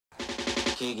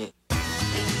kick it.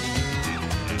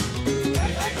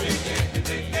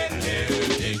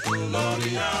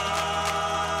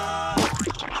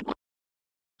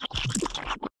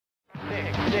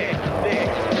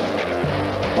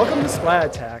 Welcome to Splat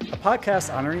Attack, a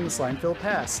podcast honoring the slime-filled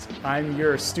past. I'm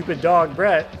your stupid dog,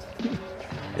 Brett.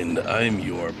 And I'm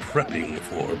your prepping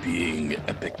for being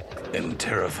epic and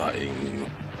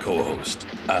terrifying co-host,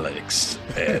 Alex.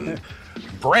 And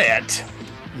Brett.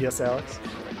 Yes, Alex?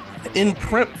 In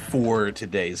prep for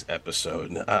today's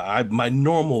episode, my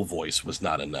normal voice was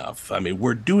not enough. I mean,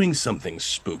 we're doing something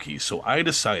spooky, so I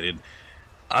decided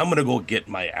I'm going to go get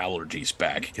my allergies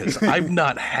back because I've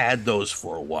not had those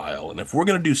for a while. And if we're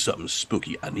going to do something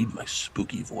spooky, I need my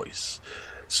spooky voice.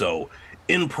 So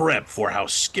in prep for how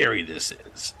scary this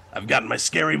is, I've got my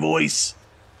scary voice.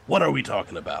 What are we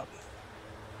talking about?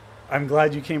 I'm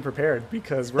glad you came prepared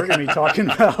because we're going to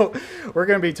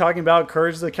be talking about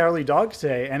Courage the Cowardly Dog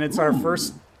today, and it's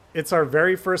our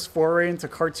very first foray into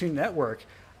Cartoon Network.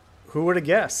 Who would have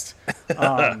guessed?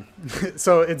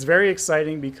 So it's very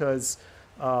exciting because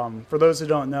for those who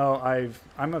don't know,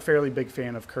 I'm a fairly big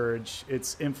fan of Courage.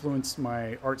 It's influenced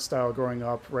my art style growing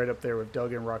up, right up there with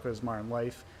Doug and Rocko's Modern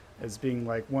Life, as being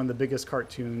like one of the biggest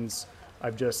cartoons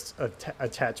I've just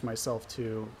attached myself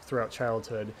to throughout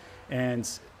childhood. And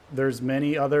there's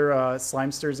many other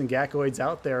slimesters and gackoids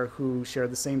out there who share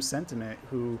the same sentiment,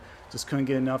 who just couldn't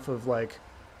get enough of like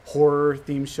horror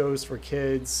themed shows for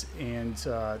kids. And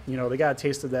they got a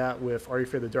taste of that with Are You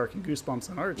Afraid of the Dark and Goosebumps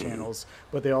on other channels,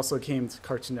 but they also came to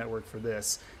Cartoon Network for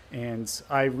this. And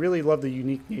I really love the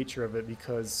unique nature of it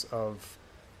because of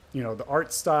the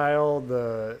art style,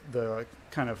 the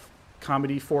kind of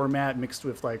comedy format mixed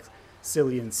with like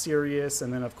silly and serious,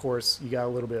 and then of course you got a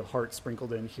little bit of heart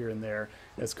sprinkled in here and there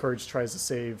as Courage tries to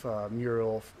save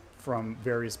Muriel from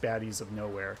various baddies of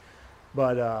nowhere.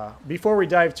 But before we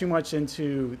dive too much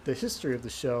into the history of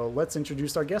the show, let's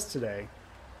introduce our guest today.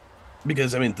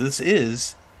 Because, I mean, this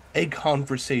is a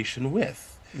conversation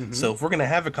with. Mm-hmm. So if we're going to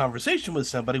have a conversation with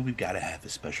somebody, we've got to have a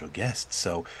special guest.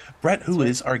 So, Brett, who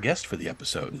is our guest for the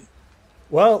episode?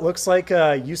 Well, it looks like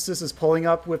Eustace is pulling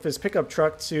up with his pickup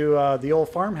truck to the old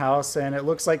farmhouse, and it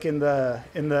looks like in the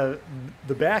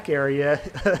back area,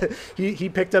 he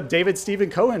picked up David Stephen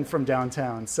Cohen from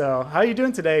downtown. So, how are you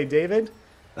doing today, David?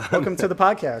 Welcome to the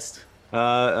podcast.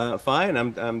 Fine,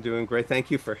 I'm doing great. Thank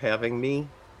you for having me.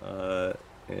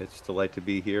 It's a delight to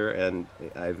be here, and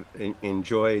I've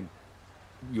enjoyed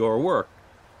your work,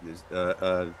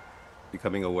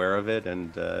 becoming aware of it,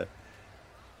 and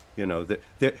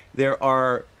there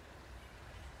are.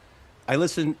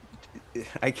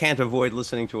 I can't avoid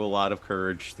listening to a lot of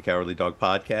Courage the Cowardly Dog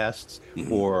podcasts,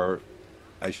 mm-hmm. or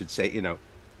I should say,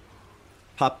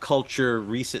 pop culture,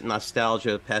 recent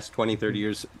nostalgia, past 20, 30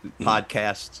 years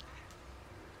podcasts.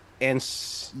 And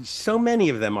so many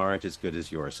of them aren't as good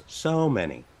as yours. So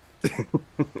many.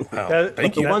 Wow.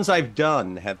 Thank you. The ones I've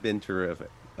done have been terrific.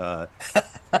 That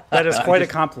is quite a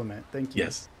compliment. Thank you.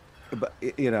 Yes. But,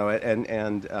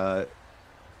 and a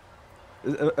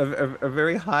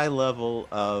very high level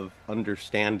of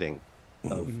understanding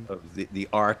of the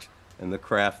art and the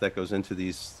craft that goes into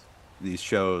these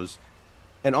shows.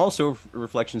 And also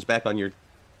reflections back on your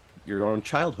own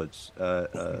childhoods,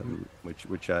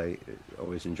 which I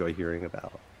always enjoy hearing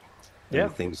about. Yeah,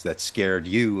 and things that scared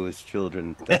you as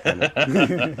children.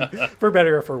 For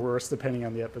better or for worse, depending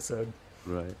on the episode.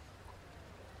 Right.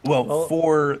 Well,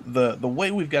 for the way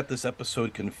we've got this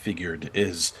episode configured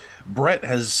is Brett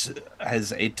has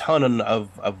a ton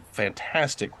of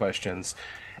fantastic questions,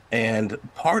 and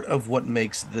part of what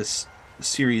makes this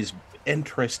series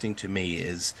interesting to me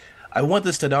is I want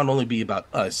this to not only be about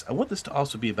us, I want this to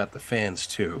also be about the fans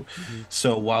too. Mm-hmm.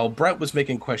 So while Brett was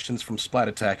making questions from Splat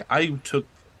Attack, I took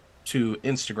to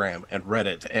Instagram and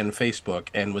Reddit and Facebook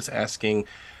and was asking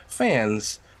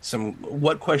fans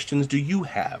what questions do you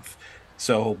have?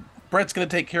 So Brett's going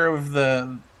to take care of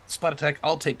the Splat Attack.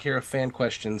 I'll take care of fan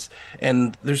questions.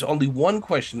 And there's only one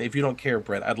question. If you don't care,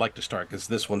 Brett, I'd like to start because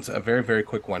this one's a very, very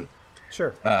quick one.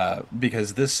 Sure.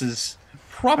 Because this is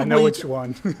probably, I know which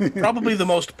one. probably the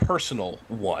most personal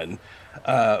one.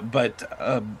 But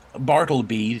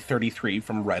Bartleby33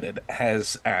 from Reddit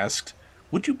has asked,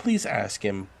 would you please ask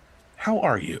him, how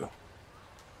are you?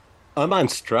 I'm on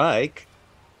strike.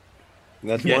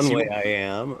 That's one way I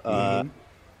am. Mm-hmm.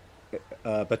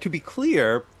 But to be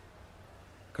clear,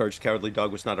 Courage the Cowardly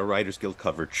Dog was not a Writers Guild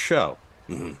covered show.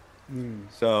 Mm-hmm. Mm.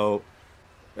 So,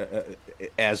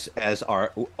 as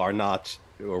are not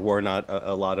or were not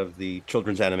a lot of the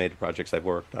children's animated projects I've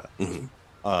worked on.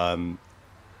 Mm-hmm.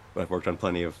 But I've worked on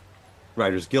plenty of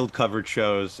Writers Guild covered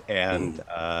shows, and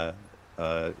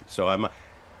so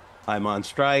I'm on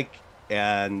strike,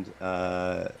 and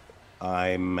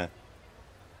I'm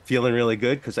feeling really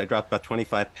good because I dropped about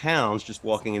 25 pounds just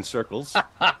walking in circles on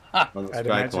the I'd strike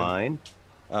imagine. line.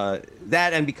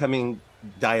 That and becoming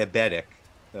diabetic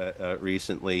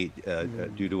recently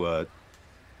due to a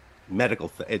medical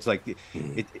thing. It's like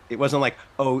it wasn't like,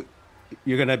 oh,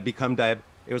 you're gonna become diabetic.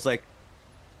 It was like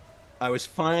I was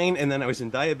fine, and then I was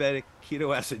in diabetic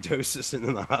ketoacidosis and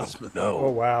in the hospital. Oh No.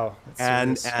 wow, that's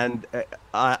And serious.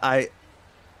 I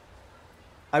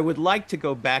I would like to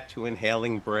go back to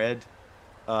inhaling bread,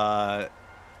 uh,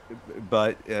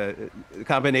 but the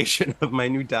combination of my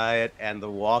new diet and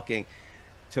the walking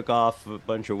took off a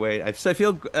bunch of weight. I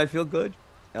feel good, Good.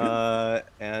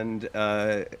 and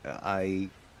I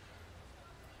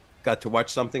got to watch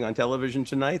something on television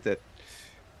tonight that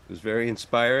was very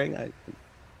inspiring. I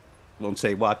won't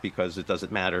say what because it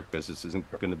doesn't matter because this isn't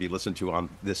going to be listened to on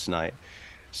this night.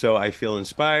 So I feel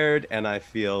inspired and I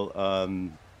feel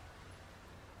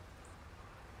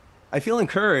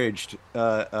encouraged.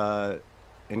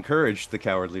 Encouraged the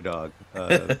Cowardly Dog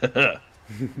to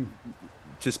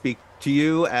speak to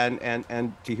you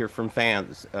and to hear from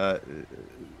fans.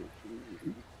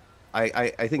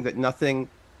 I think that nothing.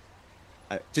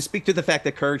 To speak to the fact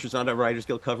that Courage was not a Writers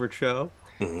Guild covered show.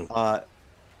 Mhm.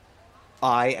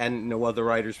 I and no other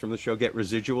writers from the show get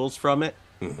residuals from it,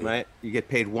 Mhm. right? You get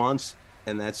paid once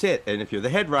and that's it. And if you're the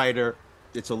head writer,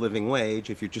 it's a living wage.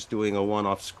 If you're just doing a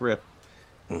one-off script,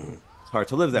 Mhm. it's hard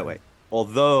to live that way.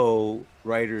 Although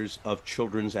writers of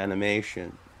children's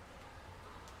animation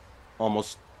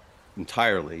almost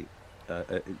entirely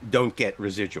don't get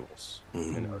residuals.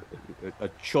 You know, a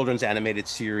children's animated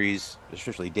series,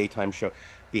 especially daytime show,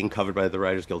 being covered by the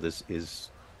Writers Guild is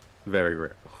very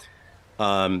rare.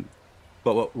 Um,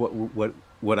 but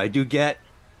what I do get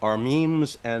are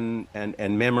memes and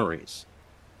memories.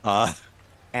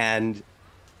 And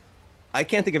I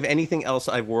can't think of anything else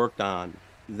I've worked on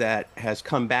that has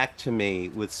come back to me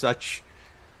with such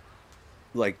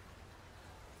like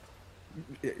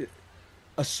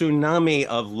a tsunami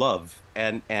of love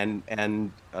and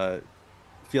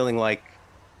feeling like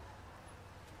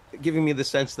giving me the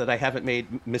sense that I haven't made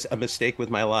a mistake with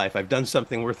my life. I've done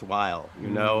something worthwhile, you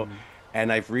know,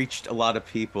 and I've reached a lot of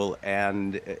people,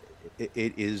 and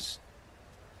it is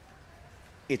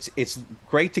it's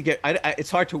great to get. It's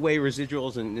hard to weigh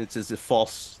residuals, and it's a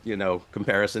false, you know,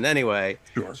 comparison anyway.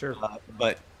 Sure. Sure.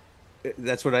 But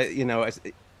that's what I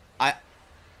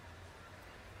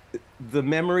the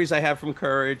memories I have from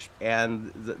Courage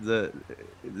and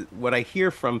what I hear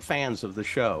from fans of the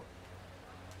show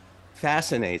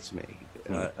fascinates me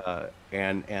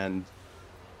and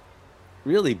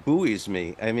really buoys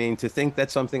me. I mean, to think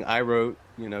that something I wrote,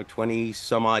 you know, 20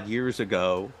 some odd years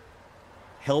ago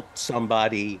helped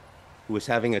somebody who was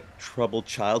having a troubled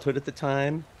childhood at the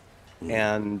time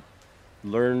and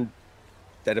learned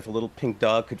that if a little pink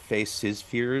dog could face his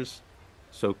fears,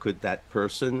 so could that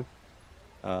person.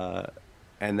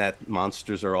 And that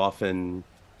monsters are often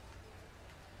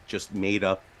just made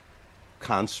up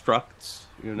constructs,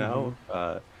 you know?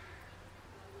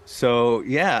 So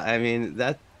yeah, I mean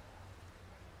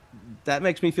that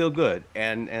makes me feel good.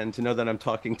 And to know that I'm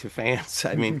talking to fans.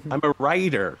 I mean, I'm a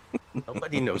writer.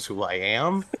 Nobody knows who I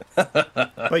am.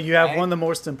 But you have I, one of the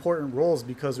most important roles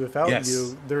because without Yes.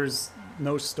 you, there's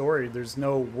no story, there's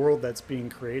no world that's being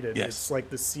created. Yes. It's like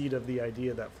the seed of the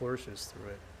idea that flourishes through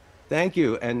it. Thank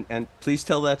you. And please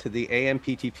tell that to the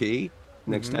AMPTP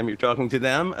next time you're talking to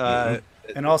them.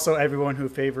 And also, everyone who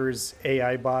favors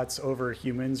AI bots over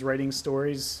humans writing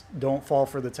stories, don't fall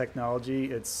for the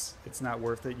technology. It's not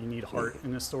worth it. You need heart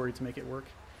in a story to make it work.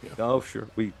 Oh, sure.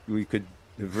 We could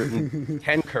have written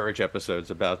 10 Courage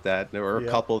episodes about that. There were a Yeah.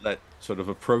 couple that sort of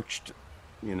approached,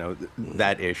 you know,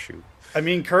 that issue. I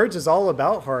mean, courage is all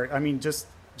about heart. I mean, just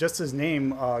his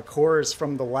name, cor is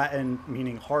from the Latin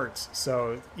meaning heart.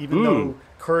 So even though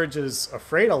courage is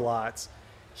afraid a lot,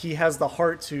 he has the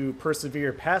heart to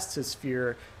persevere past his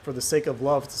fear for the sake of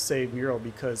love to save Muriel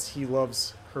because he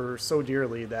loves her so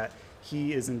dearly that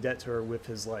he is in debt to her with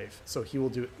his life. So he will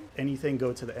do anything,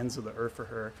 go to the ends of the earth for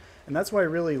her. And that's what I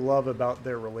really love about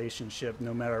their relationship,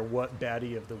 no matter what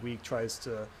baddie of the week tries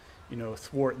to,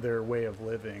 thwart their way of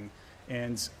living.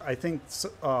 And I think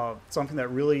something that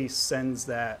really sends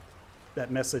that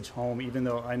message home, even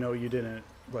though I know you didn't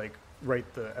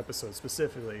write the episode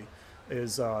specifically,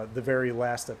 is the very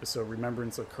last episode,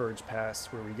 Remembrance of Courage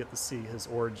Past, where we get to see his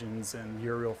origins and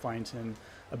Uriel find him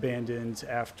abandoned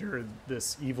after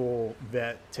this evil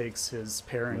vet takes his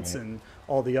parents and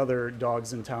all the other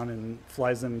dogs in town and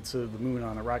flies them to the moon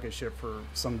on a rocket ship for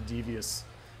some devious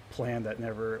plan that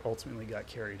never ultimately got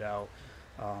carried out.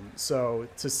 So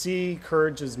to see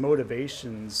Courage's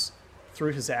motivations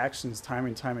through his actions time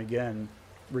and time again,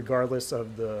 regardless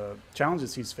of the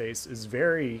challenges he's faced, is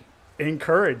very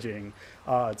encouraging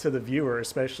to the viewer,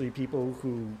 especially people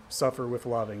who suffer with a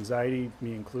lot of anxiety,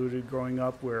 me included, growing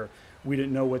up, where we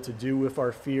didn't know what to do with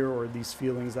our fear or these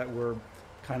feelings that were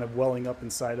kind of welling up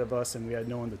inside of us, and we had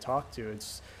no one to talk to.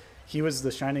 He was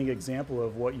the shining example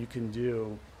of what you can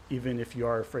do, even if you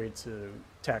are afraid to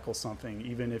tackle something,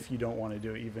 even if you don't want to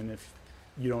do it, even if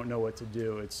you don't know what to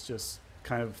do. It's just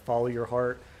kind of follow your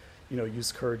heart,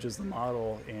 use courage as the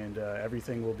model, and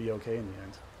everything will be okay in the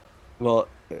end. Well,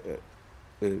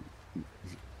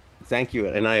 thank you,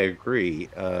 and I agree.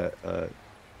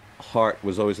 Heart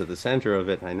was always at the center of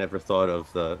it. I never thought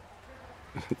of the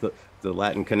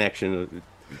Latin connection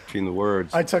between the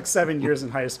words. I took 7 years in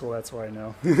high school. That's why I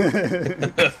know.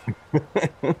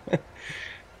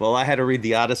 Well, I had to read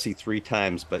the Odyssey 3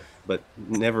 times, but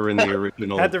never in the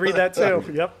original. Had to read that too.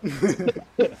 Yep.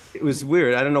 It was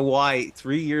weird. I don't know why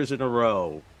 3 years in a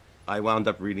row I wound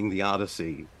up reading the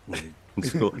Odyssey in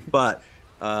school, but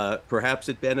perhaps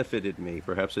it benefited me.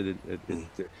 Perhaps there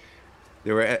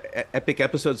were epic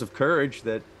episodes of courage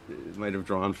that might have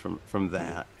drawn from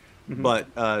that. Mm-hmm. But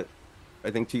I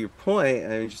think to your point,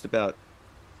 just about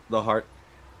the heart.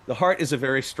 The heart is a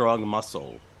very strong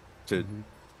muscle to. Mm-hmm.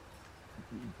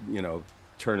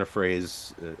 Turn a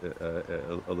phrase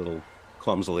a little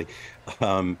clumsily,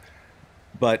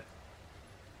 but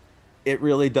it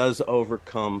really does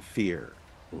overcome fear.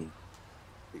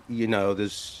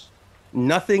 There's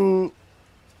nothing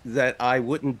that I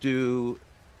wouldn't do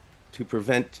to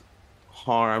prevent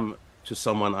harm to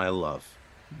someone I love.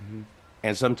 Mm-hmm.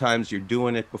 And sometimes you're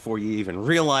doing it before you even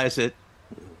realize it.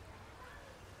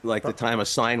 Like the time a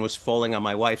sign was falling on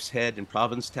my wife's head in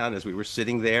Provincetown as we were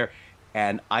sitting there.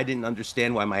 And I didn't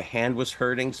understand why my hand was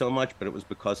hurting so much, but it was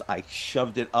because I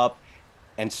shoved it up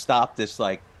and stopped this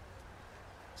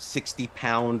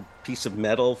 60-pound piece of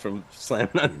metal from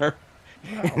slamming on her.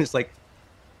 Wow. And it's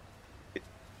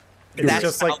that's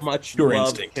just how much your love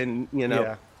instinct. Can,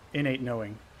 yeah, innate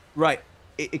knowing. Right.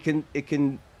 It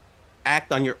can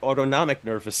act on your autonomic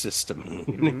nervous system,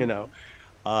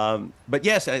 mm-hmm. But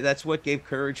yes, that's what gave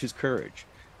courage his courage.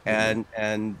 Mm-hmm.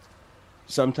 And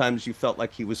sometimes you felt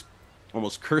like he was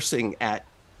almost cursing at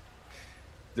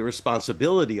the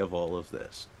responsibility of all of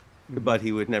this, mm-hmm. but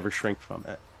he would never shrink from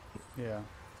it. Yeah,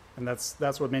 and that's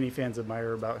what many fans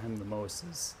admire about him the most,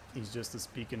 is he's just a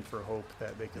beacon for hope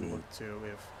that they can mm-hmm. look to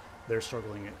if they're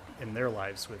struggling in their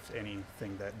lives with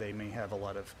anything that they may have a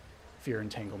lot of fear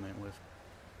entanglement with.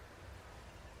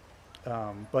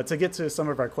 But to get to some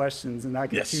of our questions and not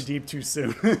get too deep too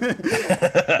soon.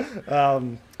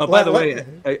 By the way,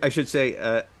 I should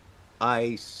say,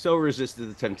 I so resisted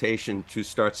the temptation to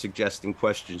start suggesting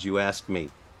questions you asked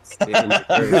me in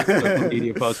your social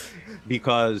media posts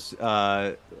because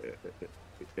I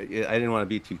didn't want to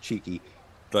be too cheeky,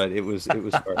 but it was hard.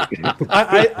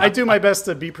 I do my best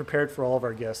to be prepared for all of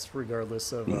our guests,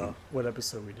 regardless of what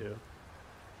episode we do.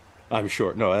 I'm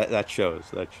sure. No, that shows.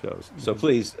 So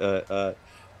please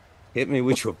hit me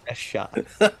with your best shot.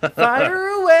 Fire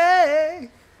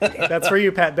away. That's for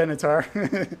you, Pat Benatar.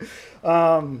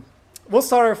 We'll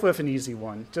start off with an easy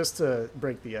one, just to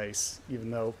break the ice,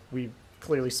 even though we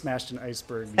clearly smashed an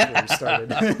iceberg before we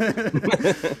started.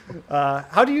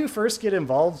 How do you first get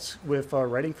involved with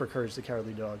writing for Courage the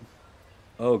Cowardly Dog?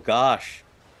 Oh, gosh.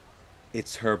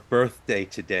 It's her birthday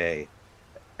today,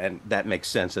 and that makes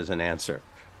sense as an answer.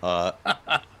 I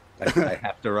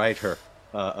have to write her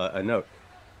a note.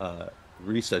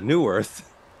 Risa Newworth,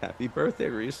 happy birthday,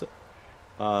 Risa,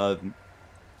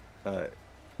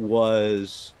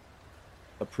 was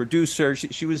a producer.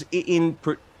 She was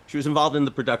involved in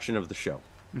the production of the show.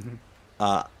 Mm-hmm.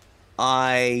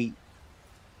 I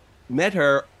met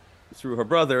her through her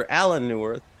brother, Alan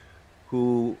Newworth,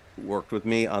 who worked with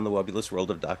me on The Wobulous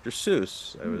World of Dr.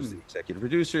 Seuss. I was the executive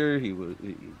producer. He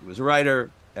was a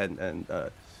writer, and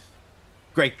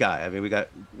great guy. I mean,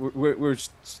 we're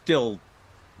still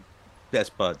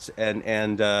best buds, and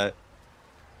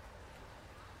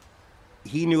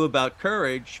he knew about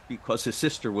Courage because his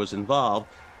sister was involved.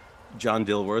 John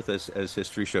Dilworth, as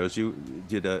history shows you,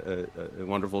 did a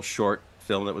wonderful short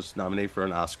film that was nominated for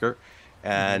an Oscar,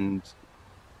 and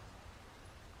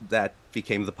that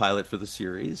became the pilot for the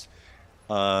series.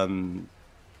 And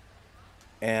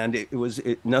it was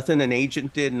nothing an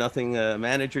agent did, nothing a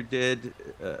manager did.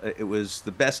 It was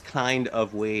the best kind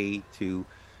of way to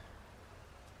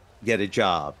get a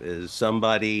job, is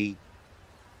somebody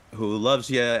who loves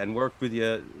you and worked with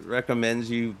you, recommends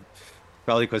you,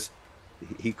 probably because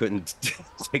he couldn't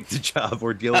take the job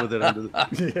or deal with it under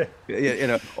the, Yeah. you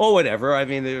know, or whatever. I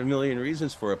mean, there are a million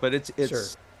reasons for it, but Sure.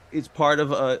 it's part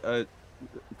of a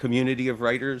community of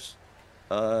writers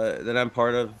that I'm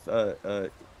part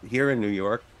of here in New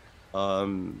York.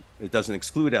 It doesn't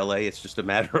exclude LA. It's just a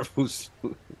matter of who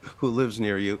lives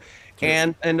near you,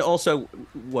 Sure. and also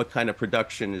what kind of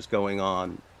production is going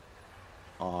on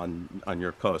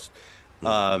your coast.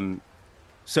 Um,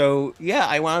 so yeah,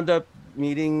 I wound up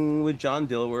meeting with John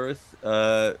Dilworth,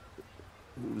 who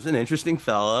was an interesting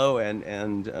fellow,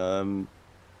 and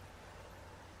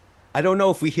I don't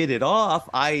know if we hit it off.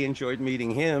 I enjoyed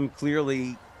meeting him.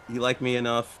 Clearly, he liked me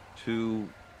enough to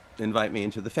invite me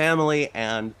into the family.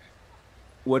 And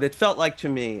what it felt like to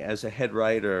me as a head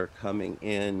writer coming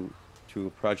in to a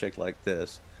project like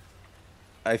this,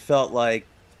 I felt like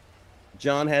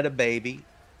John had a baby,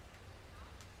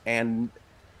 and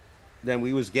then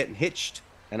we was getting hitched,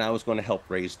 and I was going to help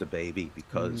raise the baby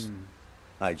because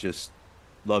I just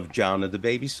loved John and the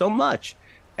baby so much.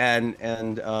 And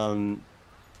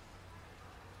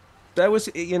that was,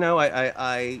 you know,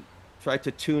 I tried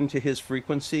to tune to his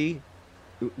frequency,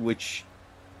 which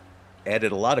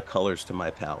added a lot of colors to my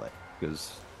palette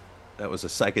because that was a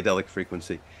psychedelic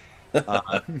frequency.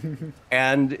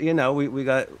 And you know, we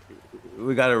got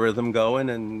a rhythm going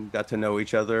and got to know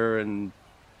each other. And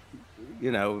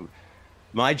you know,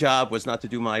 my job was not to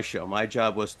do my show. My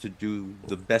job was to do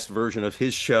the best version of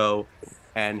his show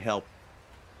and help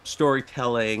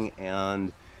storytelling.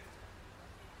 And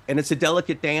it's a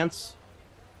delicate dance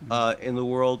in the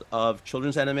world of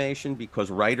children's animation because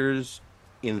writers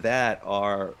in that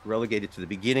are relegated to the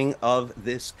beginning of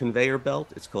this conveyor belt.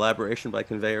 It's collaboration by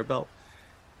conveyor belt.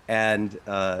 And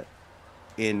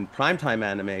in primetime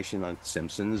animation on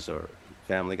Simpsons or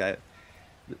Family Guy,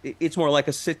 it's more like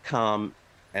a sitcom.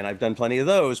 And I've done plenty of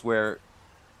those where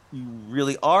you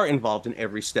really are involved in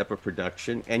every step of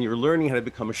production and you're learning how to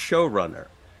become a showrunner.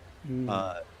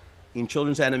 In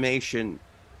children's animation,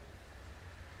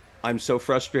 I'm so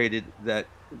frustrated that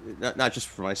not just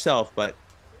for myself, but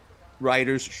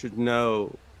writers should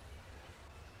know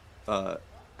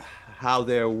how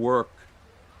their work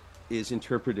is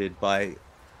interpreted by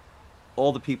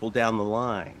all the people down the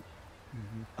line,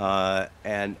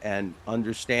 and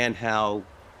understand how,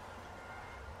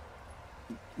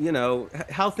 you know,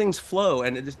 how things flow.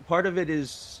 And part of it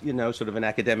is, you know, sort of an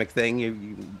academic thing.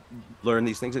 You learn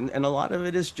these things, and a lot of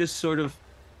it is just sort of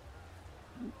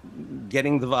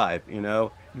getting the vibe, you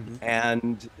know.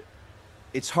 And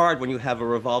it's hard when you have a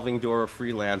revolving door of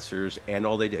freelancers and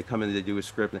all they come in to do is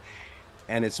script.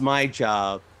 And it's my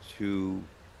job to,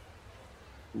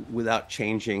 without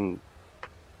changing,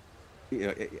 you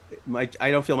know,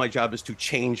 I don't feel my job is to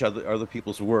change other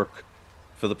people's work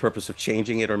for the purpose of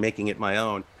changing it or making it my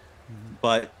own,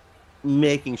 but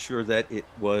making sure that it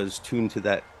was tuned to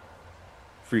that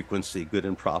frequency, good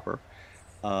and proper.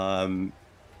 And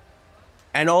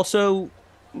also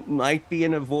might be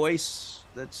in a voice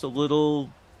that's a little,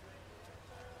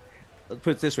 let's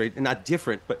put it this way, not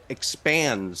different, but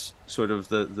expands sort of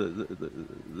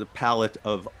the palette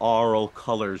of aural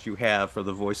colors you have for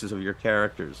the voices of your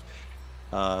characters.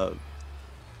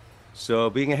 So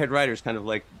being a head writer is kind of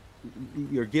like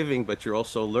you're giving, but you're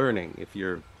also learning if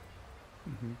you're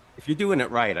doing it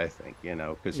right, I think, you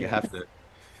know, because you have to,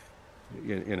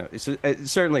 you know, it's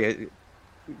certainly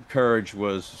Courage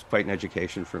was quite an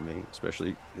education for me,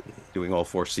 especially doing all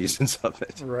 4 seasons of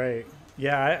it. Right.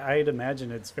 Yeah, I'd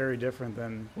imagine it's very different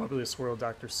than Webberless World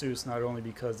Dr. Seuss, not only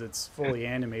because it's fully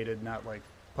animated, not like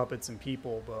puppets and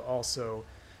people, but also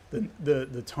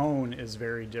the tone is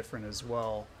very different as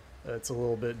well. It's a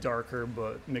little bit darker,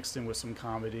 but mixed in with some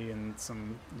comedy and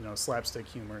some, you know, slapstick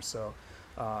humor. So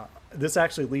this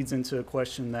actually leads into a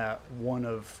question that one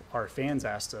of our fans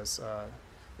asked us.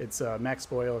 It's Max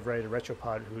Boyle of Reddit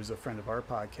Retropod, who's a friend of our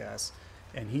podcast.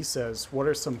 And he says, what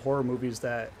are some horror movies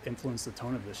that influence the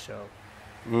tone of this show?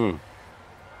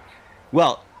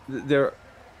 Well, there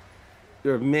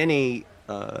are many,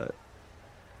 you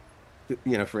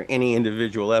know, for any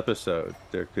individual episode,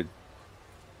 there could,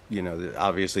 you know,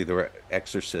 obviously there were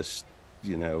Exorcist,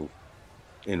 you know,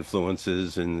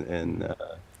 influences and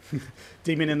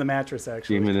Demon in the Mattress,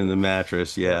 actually. Demon in the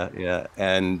Mattress, yeah.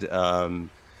 And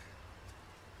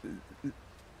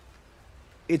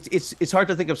it's hard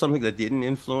to think of something that didn't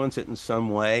influence it in some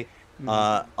way.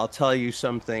 I'll tell you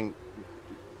something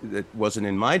that wasn't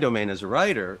in my domain as a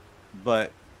writer,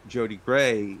 but Jody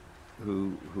Gray,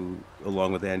 who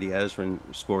along with Andy Ezrin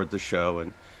scored the show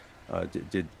and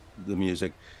did the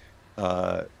music,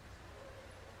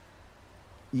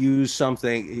 used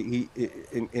something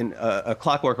in A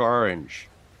Clockwork Orange.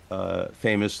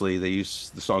 famously, they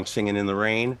use the song "Singing in the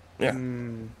Rain." Yeah.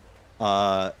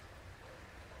 Uh,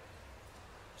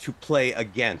 to play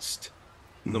against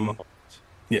the moment,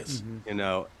 Yes.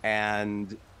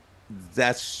 and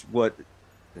that's what,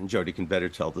 and Jody can better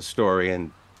tell the story,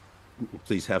 and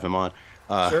please have him on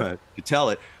Sure. to tell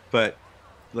it. But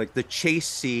like the chase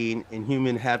scene in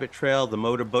Human Habit Trail, the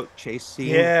motorboat chase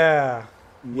scene Yeah.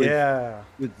 with Yeah.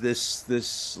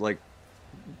 this like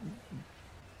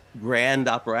grand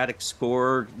operatic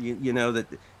score, that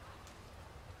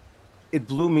it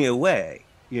blew me away,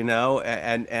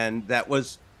 and that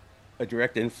was a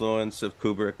direct influence of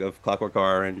Kubrick, of Clockwork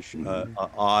Orange,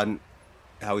 on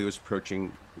how he was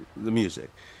approaching the music.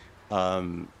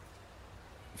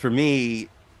 For me,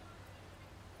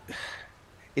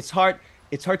 it's hard.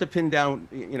 It's hard to pin down.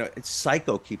 It's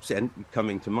Psycho keeps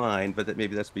coming to mind, but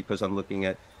maybe that's because I'm looking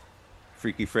at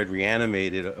Freaky Fred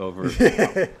Reanimated over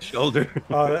my shoulder.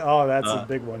 That's a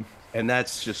big one. And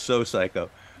that's just so Psycho.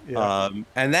 Yeah.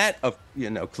 And that,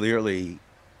 clearly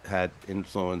had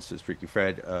influences Freaky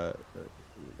Fred,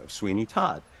 Sweeney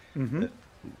Todd.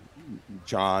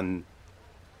 John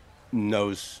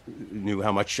knew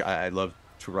how much I love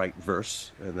to write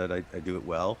verse, and that I do it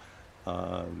well.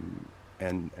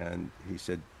 And he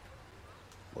said,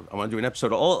 well, I want to do an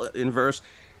episode all in verse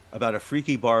about a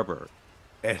freaky barber.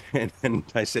 And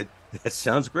I said, that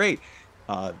sounds great.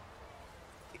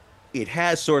 It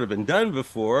has sort of been done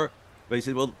before, but he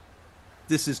said, well,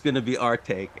 this is going to be our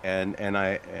take. And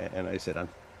I said, I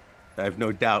have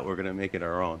no doubt we're going to make it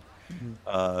our own.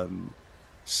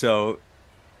 So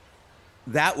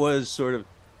that was it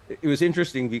was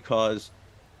interesting because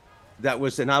that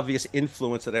was an obvious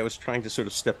influence that I was trying to sort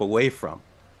of step away from.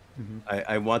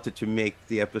 I wanted to make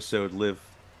the episode live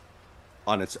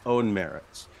on its own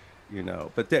merits,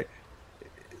 but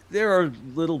there are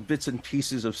little bits and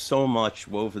pieces of so much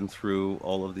woven through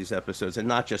all of these episodes, and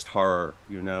not just horror,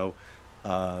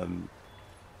 but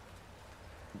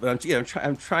I'm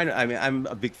trying to, I'm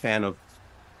a big fan of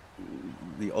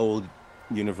the old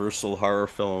Universal horror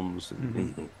films.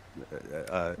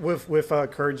 With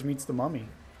Courage Meets the Mummy,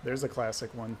 there's a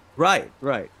classic one. Right.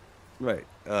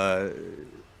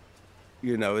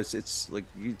 It's like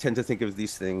you tend to think of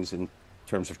these things in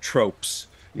terms of tropes,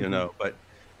 but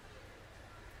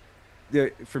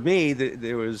for me,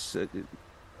 there was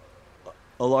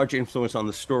a large influence on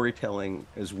the storytelling,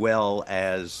 as well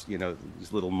as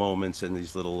these little moments and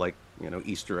these little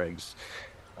Easter eggs.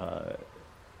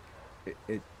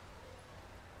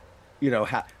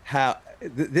 How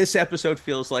this episode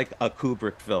feels like a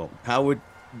Kubrick film. How would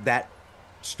that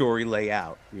story lay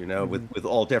out? With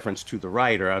all deference to the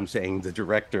writer, I'm saying the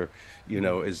director,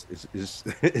 is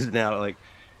now like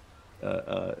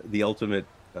the ultimate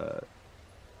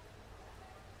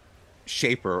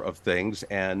shaper of things,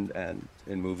 and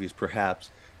in movies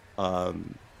perhaps. But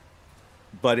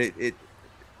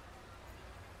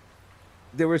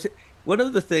there was one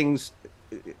of the things.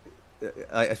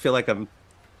 I feel like I'm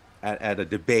at a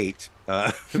debate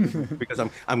because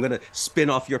I'm going to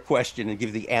spin off your question and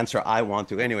give the answer I want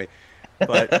to anyway.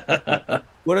 But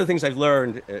one of the things I've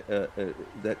learned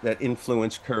that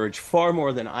influenced Courage far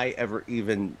more than I ever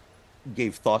even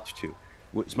gave thought to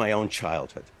was my own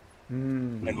childhood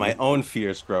and my own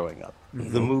fears growing up.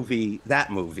 That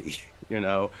movie,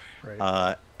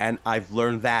 Right. and I've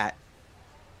learned that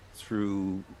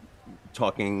through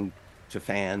talking to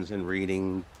fans and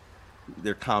reading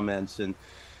their comments and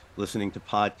listening to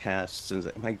podcasts, and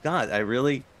my God,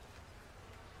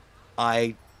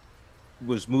 I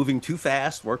was moving too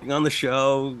fast working on the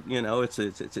show.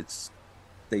 It's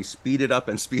they speed it up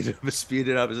and speed it up and speed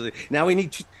it up. Now we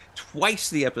need twice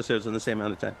the episodes in the same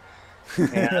amount of time.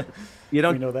 And you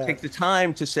don't take the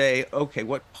time to say, okay,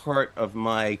 what part of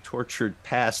my tortured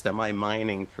past am I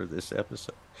mining for this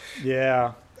episode?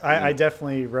 Yeah, I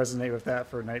definitely resonate with that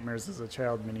for Nightmares as a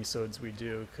Child minisodes we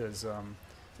do, because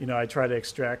I try to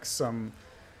extract some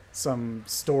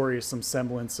story, some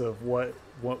semblance of what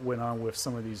went on with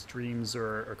some of these dreams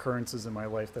or occurrences in my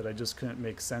life that I just couldn't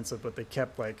make sense of, but they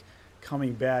kept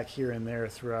coming back here and there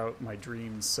throughout my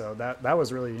dreams. So that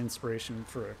was really inspiration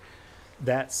for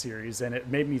that series, and it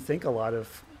made me think a lot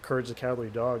of Courage the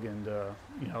Cowardly Dog, and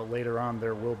later on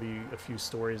there will be a few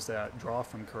stories that draw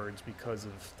from Courage because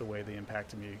of the way they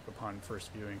impacted me upon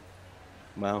first viewing.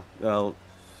 Wow. Well,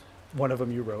 one of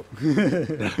them you wrote.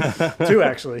 Two,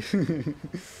 actually.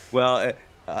 Well,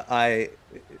 I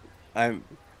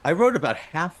wrote about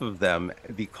half of them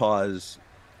because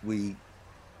we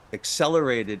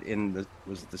accelerated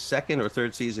was it the second or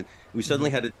third season? We suddenly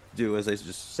had to do, as I was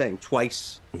just saying,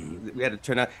 twice. We had to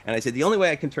turn out, and I said the only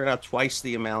way I can turn out twice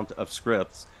the amount of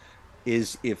scripts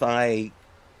is if I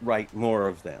write more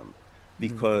of them,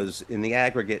 because in the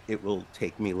aggregate it will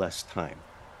take me less time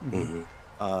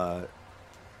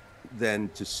than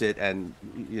to sit and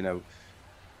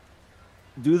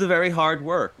do the very hard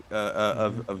work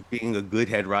of being a good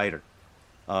head writer.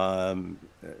 And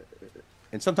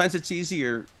sometimes it's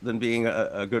easier than being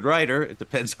a good writer. It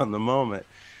depends on the moment.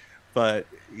 But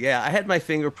yeah, I had my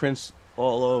fingerprints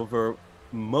all over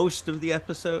most of the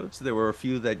episodes. There were a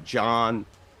few that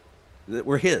that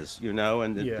were his,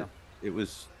 and it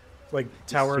was like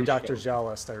Tower of Dr.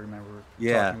 Jalist. I remember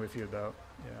talking with you about.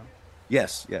 Yeah.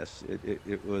 Yes.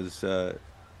 It was,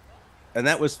 and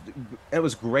that was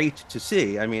great to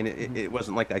see. I mean, it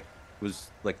wasn't like I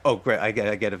was like, oh great, I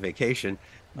get a vacation.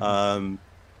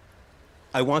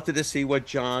 I wanted to see what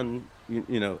John,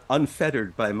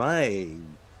 unfettered by my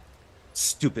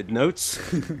stupid notes,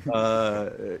 and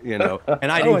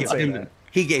I didn't give him.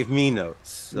 He gave me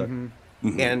notes, and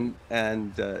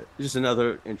just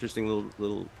another interesting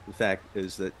little fact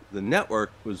is that the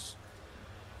network was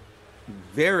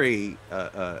very.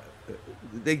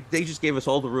 They just gave us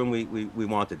all the room we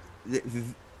wanted.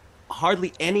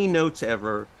 Hardly any notes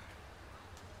ever.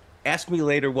 Ask me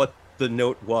later what the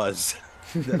note was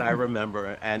that I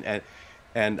remember,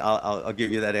 and I'll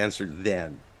give you that answer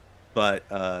then. But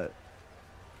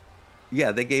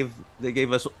yeah, they gave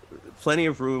us plenty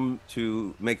of room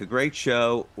to make a great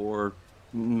show or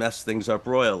mess things up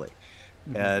royally,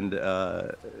 and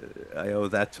I owe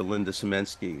that to Linda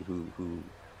Semensky, who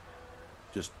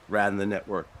just ran the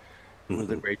network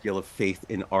with a great deal of faith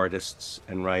in artists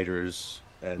and writers,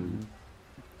 and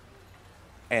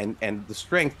the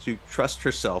strength to trust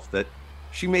herself that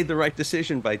she made the right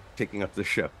decision by picking up the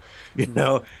show.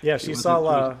 Yeah, she saw a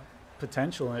lot of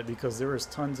potential in it, because there was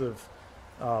tons of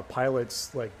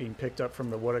pilots like being picked up from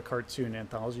the What a Cartoon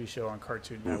anthology show on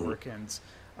Cartoon Network, and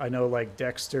I know like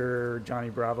Dexter, Johnny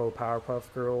Bravo,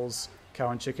 Powerpuff Girls, Cow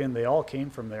and Chicken, they all came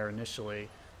from there initially.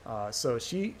 So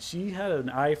she had an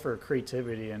eye for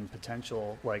creativity and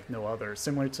potential like no other,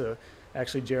 similar to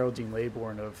actually Geraldine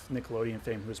Laybourne of Nickelodeon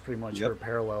fame, who's pretty much her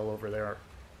parallel over there.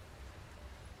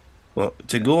 Well,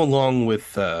 to go along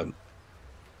with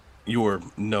your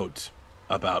note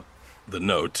about the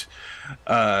note,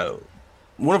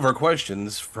 one of our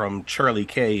questions from Charlie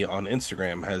K on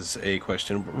Instagram has a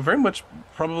question very much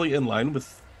probably in line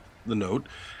with the note,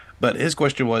 but his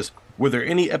question was, were there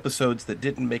any episodes that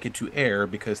didn't make it to air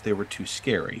because they were too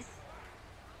scary?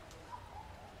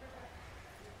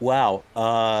 Wow.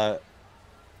 I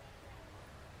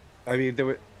mean,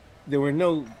 there were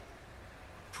no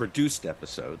produced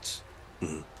episodes.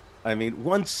 I mean,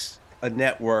 once a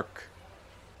network,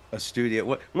 a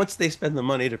studio, once they spend the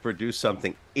money to produce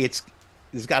something,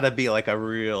 there's got to be like a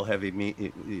real heavy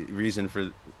reason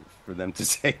for them to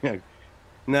say,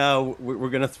 no, we're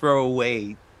going to throw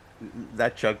away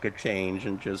that chunk of change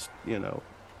and just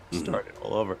start it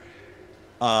all over.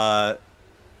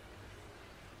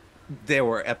 There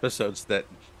were episodes that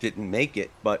didn't make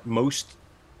it, but most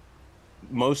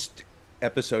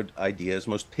episode ideas,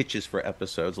 most pitches for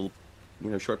episodes,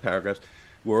 short paragraphs,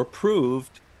 were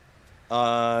approved,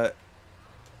 and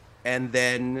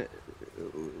then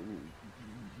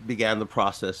began the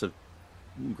process of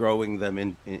growing them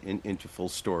into full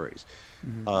stories.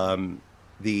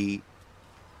 The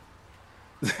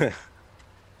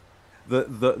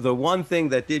one thing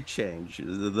that did change,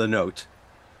 the note,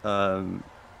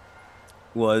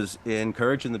 was in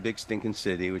Courage in the Big Stinking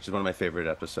City, which is one of my favorite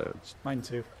episodes. Mine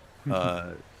too.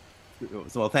 Well,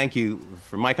 thank you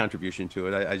for my contribution to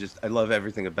it. I love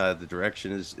everything about it. The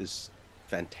direction is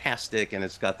fantastic, and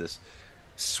it's got this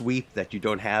sweep that you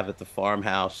don't have at the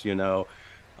farmhouse.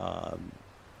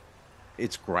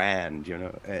 It's grand,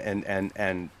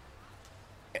 and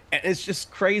it's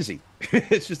just crazy.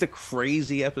 It's just a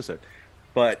crazy episode.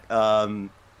 But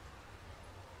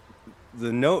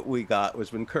the note we got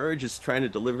was when Courage is trying to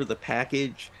deliver the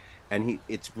package, and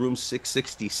it's room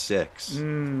 666.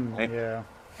 Right? Yeah.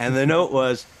 And the note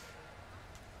was,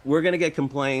 we're going to get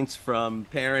complaints from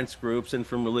parents groups and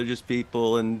from religious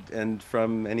people and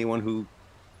from anyone who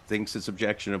thinks it's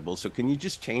objectionable. So can you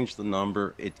just change the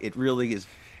number? It really is.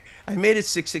 I made it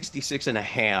 666 and a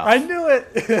half. I knew it.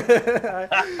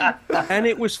 And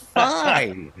it was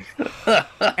fine.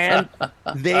 And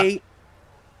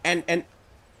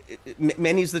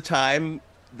many's the time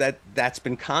that's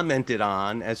been commented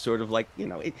on as sort of like,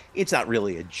 it's not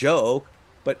really a joke,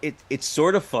 but it's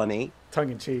sort of funny.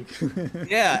 Tongue in cheek.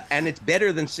 Yeah, and it's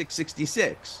better than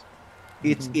 666.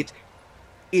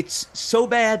 It's so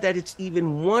bad that it's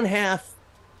even one half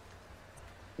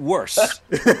worse.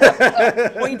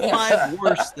 0.5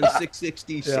 worse than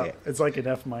 666. Yeah, it's like an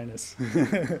F minus.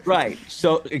 Right.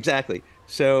 So exactly.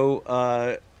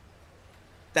 So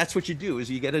that's what you do is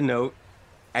you get a note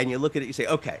and you look at it, you say,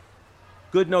 okay,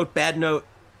 good note, bad note,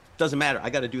 doesn't matter. I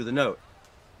got to do the note.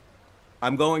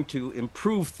 I'm going to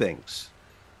improve things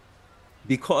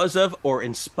because of or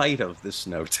in spite of this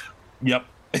note. Yep.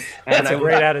 That's a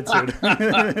great attitude.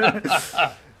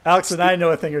 Alex and I know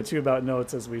a thing or two about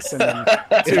notes as we send them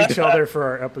to each other for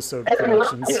our episode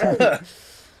predictions.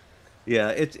 Yeah,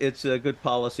 it's a good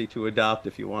policy to adopt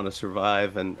if you want to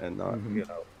survive and not,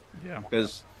 Yeah.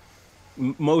 because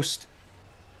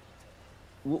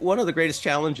one of the greatest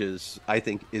challenges, I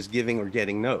think, is giving or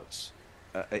getting notes,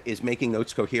 is making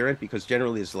notes coherent, because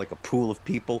generally it's like a pool of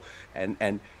people,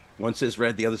 and one says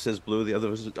red, the other says blue, the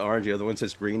other says orange, the other one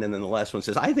says green, and then the last one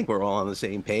says, I think we're all on the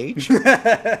same page.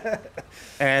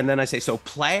 And then I say, so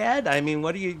plaid? I mean,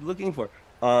 what are you looking for?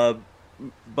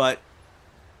 But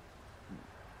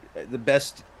the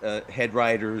best head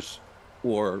writers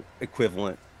or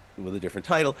equivalent with a different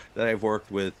title that I've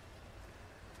worked with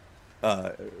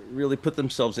really put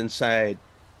themselves inside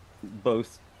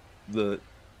both the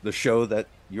show that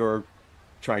you're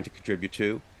trying to contribute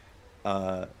to,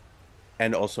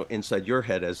 and also inside your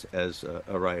head as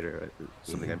a writer.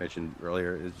 Something I mentioned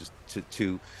earlier is just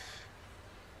to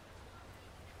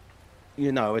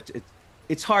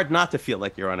it's hard not to feel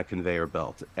like you're on a conveyor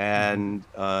belt. And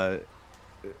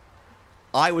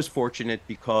I was fortunate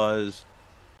because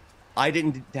I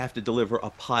didn't have to deliver a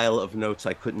pile of notes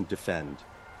I couldn't defend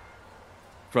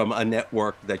from a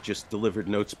network that just delivered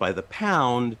notes by the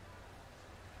pound,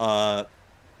 or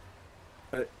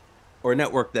a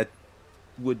network that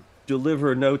would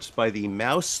deliver notes by the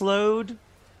mouse load.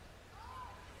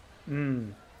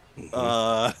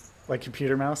 Like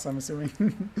computer mouse, I'm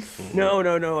assuming. No.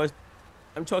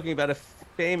 I'm talking about a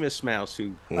famous mouse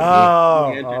who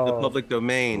entered the public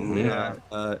domain.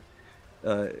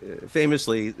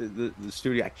 Famously, the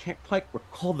studio, I can't quite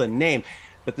recall the name,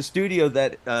 but the studio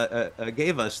that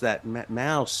gave us that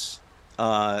mouse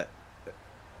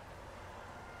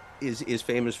is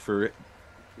famous for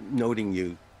noting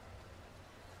you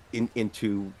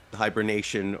into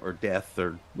hibernation or death,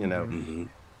 or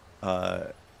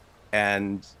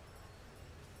and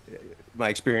my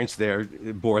experience there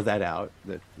bore that out,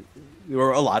 that there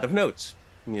were a lot of notes,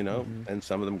 and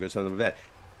some of them good, some of them bad.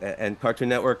 And Cartoon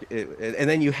Network, and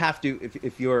then you have to,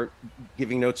 if you're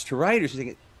giving notes to writers, you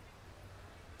think,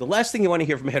 the last thing you want to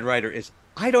hear from a head writer is,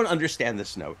 I don't understand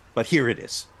this note, but here it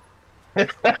is.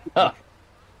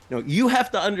 No, you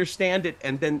have to understand it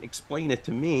and then explain it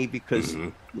to me, because,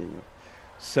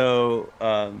 so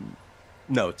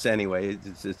notes anyway.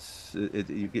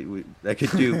 I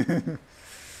could do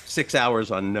 6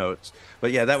 hours on notes,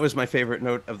 but yeah, that was my favorite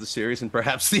note of the series, and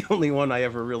perhaps the only one I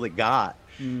ever really got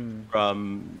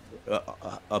from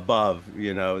above.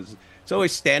 It's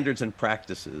always standards and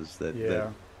practices that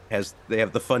they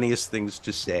have the funniest things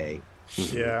to say.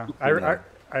 Yeah,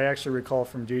 I actually recall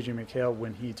from J.J. McHale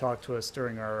when he talked to us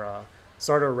during our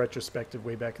Sardo retrospective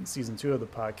way back in season 2 of the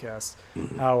podcast,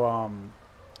 how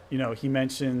he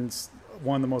mentioned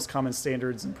one of the most common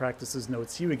standards and practices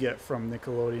notes he would get from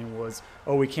Nickelodeon was,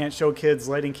 we can't show kids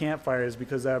lighting campfires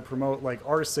because that would promote like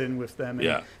arson with them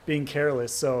and being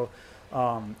careless. So,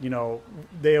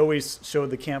 they always showed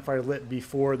the campfire lit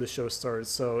before the show started.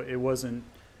 So it wasn't,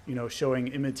 showing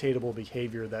imitatable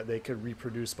behavior that they could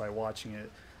reproduce by watching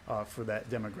it for that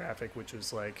demographic, which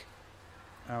was like,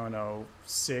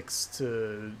 6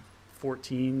 to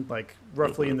 14, like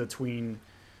roughly in the tween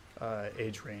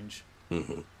age range.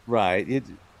 Right.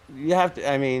 You have to,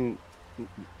 I mean,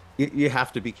 you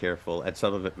have to be careful, and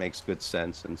some of it makes good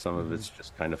sense, and some of it's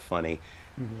just kind of funny.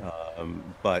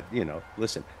 But,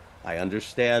 listen, I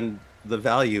understand the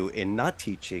value in not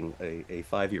teaching a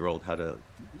 5-year-old how to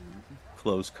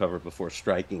close cover before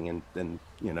striking, and then,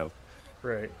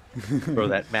 right. throw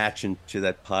that match into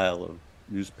that pile of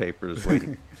newspapers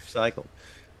waiting to be recycled.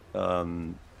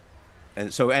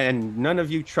 And none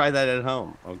of you try that at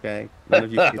home, okay? None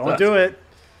of you don't do it.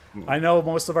 I know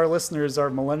most of our listeners are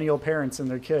millennial parents and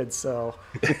their kids, so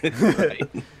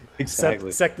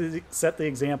exactly. set the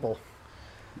example.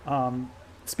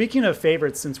 Speaking of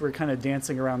favorites, since we're kind of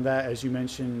dancing around that, as you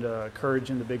mentioned, Courage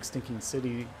in the Big Stinking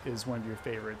City is one of your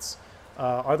favorites.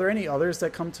 Are there any others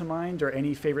that come to mind, or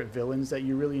any favorite villains that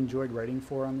you really enjoyed writing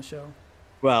for on the show?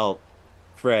 Well,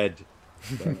 Fred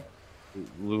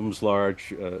looms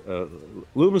large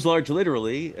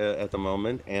literally at the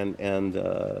moment,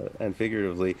 and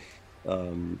figuratively.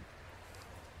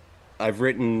 I've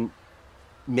written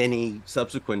many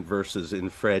subsequent verses in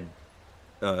Fred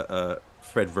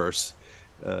verse,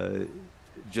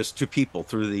 just to people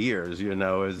through the years,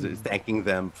 as thanking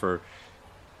them for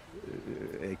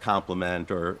a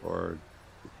compliment or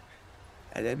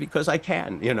and because I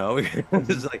can, you know.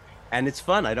 It's like, and it's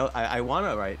fun. I want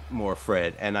to write more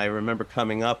Fred. And I remember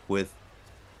coming up with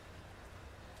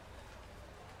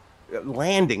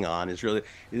landing on is really,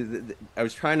 I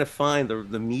was trying to find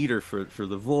the meter for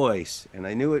the voice, and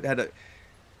I knew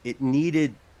it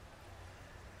needed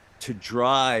to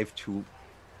drive to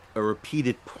a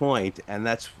repeated point, and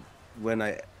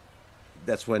when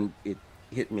that's when it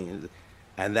hit me,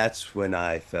 and that's when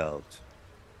I felt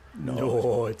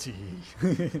naughty.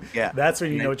 Yeah, That's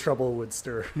when you know trouble would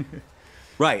stir.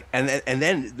 right. And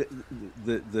then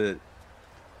the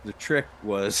trick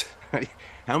was,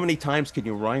 how many times can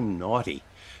you rhyme naughty?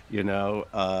 You know,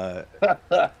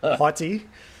 Haughty.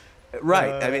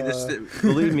 right. I mean,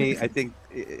 believe me, I think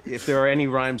if there are any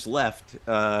rhymes left,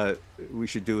 we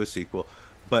should do a sequel.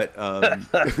 But my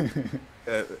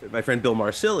friend Bill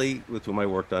Marsili, with whom I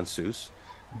worked on Seuss,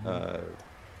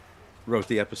 wrote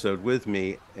the episode with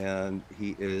me, and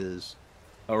he is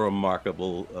a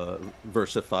remarkable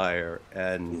versifier,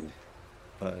 and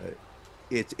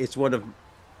it's one of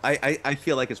I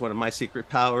feel like it's one of my secret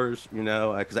powers, you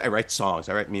know, because I write songs,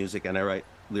 I write music, and I write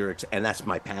lyrics, and that's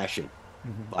my passion,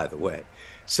 by the way.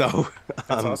 So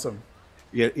that's awesome.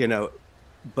 You know,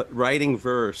 but writing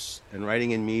verse and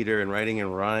writing in meter and writing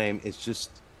in rhyme, it's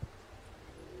just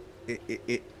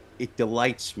it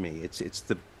delights me. It's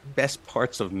the best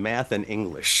parts of math and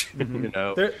English. You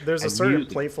know, there's a certain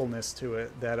playfulness to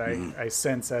it that I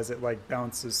sense as it like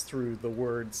bounces through the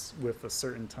words with a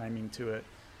certain timing to it,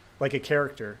 like a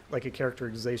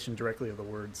characterization directly of the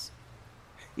words.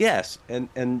 Yes, and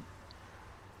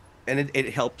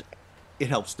it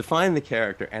helps define the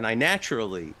character, and I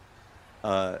naturally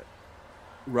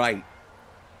write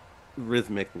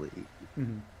rhythmically,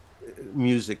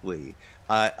 musically.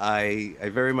 I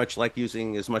very much like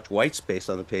using as much white space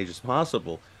on the page as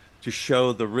possible to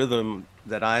show the rhythm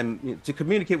that to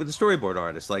communicate with the storyboard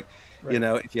artist. Like, right. You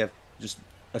know, if you have just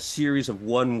a series of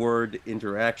one-word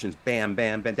interactions, bam,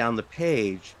 bam, bam, down the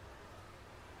page,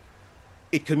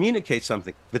 it communicates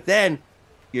something. But then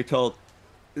you're told,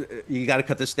 you got to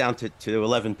cut this down to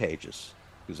 11 pages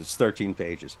because it's 13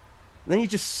 pages. And then you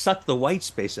just suck the white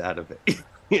space out of it.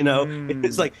 You know,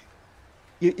 it's like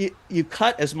you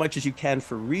cut as much as you can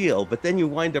for real, but then you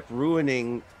wind up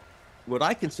ruining what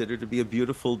I consider to be a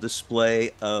beautiful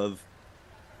display of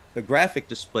a graphic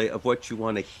display of what you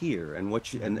want to hear and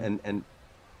what you and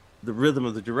the rhythm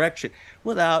of the direction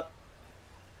without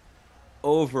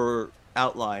over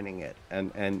outlining it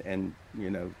and you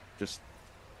know, just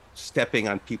stepping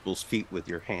on people's feet with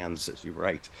your hands as you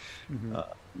write.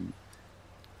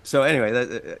 So anyway,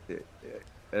 I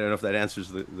don't know if that answers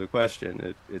the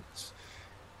question. It's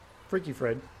Freaky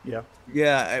Fred, yeah.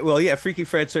 Yeah, well, yeah, Freaky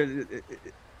Fred. So,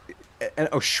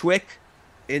 Schwick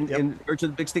in Urge of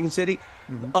the Big Stinking City.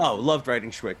 Oh, loved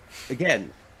writing Schwick.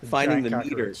 Again, finding the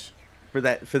meter for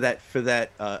that.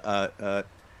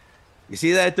 You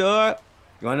see that door?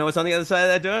 You want to know what's on the other side of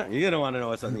that door? You're gonna want to know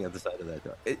what's on the other side of that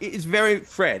door. It's very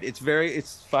Fred. It's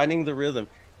finding the rhythm.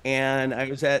 And I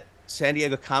was at San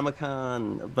Diego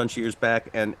Comic-Con a bunch of years back,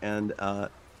 and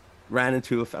ran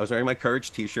into I was wearing my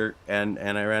Courage T-shirt, and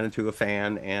I ran into a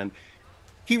fan, and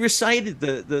he recited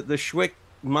the Schwick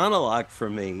monologue for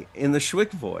me in the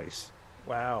Schwick voice.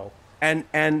 Wow! And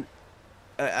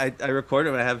I recorded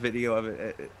him. I have video of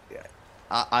it.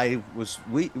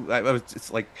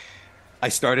 It's like I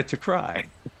started to cry.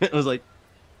 I was like,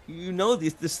 you know,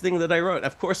 this thing that I wrote.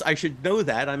 Of course, I should know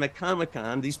that. I'm at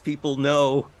Comic-Con. These people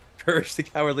know Courage the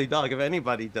Cowardly Dog, if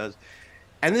anybody does.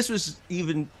 And this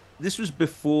was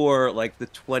before like the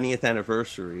 20th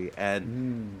anniversary,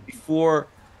 and before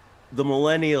the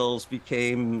millennials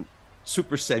became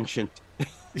super sentient.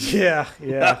 Yeah.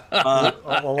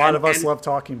 A lot of us love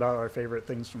talking about our favorite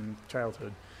things from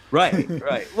childhood. Right.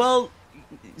 Well,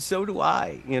 so do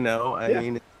I. You know, I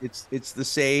mean, it's the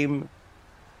same.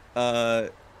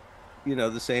 You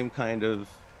know, the same kind of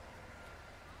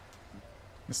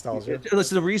nostalgia.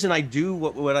 It's the reason I do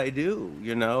what I do.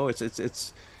 You know,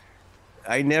 it's.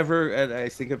 I never, and I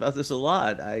think about this a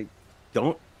lot, I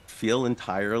don't feel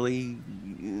entirely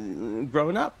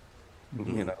grown up,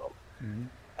 you know,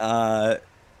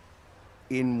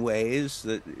 in ways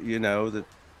that, you know, that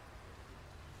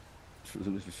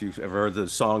if you've ever heard the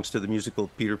songs to the musical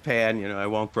Peter Pan, you know, I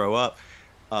won't grow up.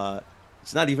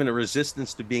 It's not even a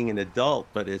resistance to being an adult,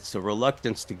 but it's a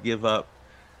reluctance to give up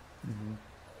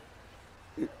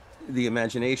the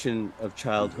imagination of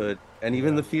childhood, and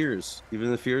even the fears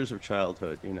of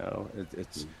childhood. You know,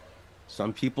 it's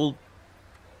some people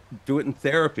do it in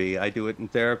therapy. I do it in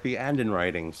therapy and in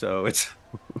writing. So it's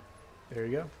there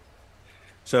you go.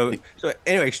 So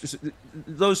anyway,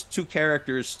 those two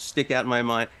characters stick out in my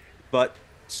mind. but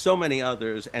so many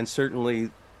others, and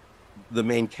certainly the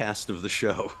main cast of the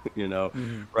show,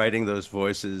 writing those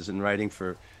voices and writing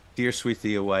for Dear Sweet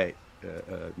Thea White,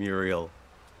 Muriel,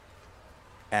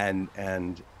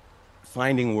 and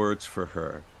finding words for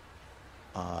her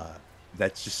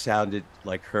that just sounded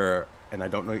like her. And I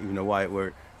don't even know why it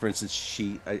were. For instance,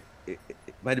 it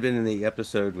might have been in the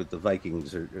episode with the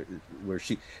Vikings, or where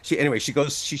anyway,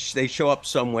 they show up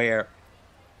somewhere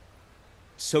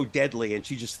so deadly, and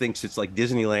she just thinks it's like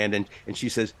Disneyland, and she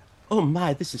says, "Oh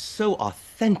my, this is so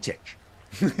authentic."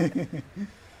 and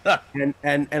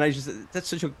I just, that's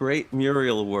such a great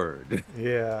Muriel word.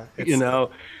 Yeah.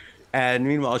 And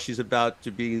meanwhile, she's about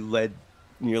to be led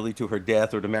nearly to her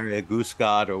death, or to marry a goose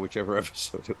god, or whichever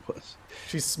episode it was.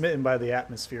 She's smitten by the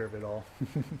atmosphere of it all.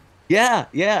 Yeah,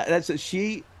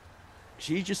 she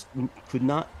just could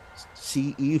not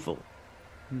see evil.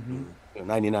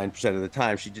 99% of the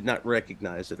time, she did not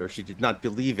recognize it, or she did not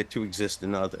believe it to exist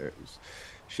in others.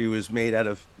 She was made out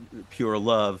of pure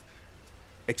love,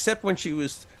 except when she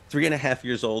was 3.5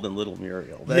 years old in Little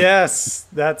Muriel. Yes,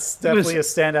 that's definitely a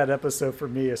standout episode for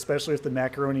me, especially with the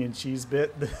macaroni and cheese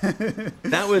bit.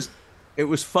 It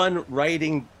was fun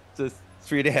writing the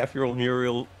 3.5-year-old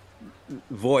Muriel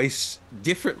voice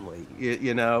differently,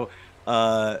 and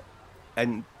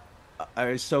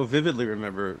I so vividly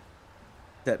remember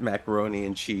that macaroni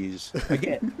and cheese.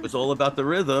 Again, it was all about the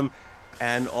rhythm,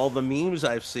 and all the memes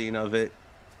I've seen of it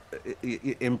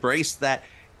embraced that.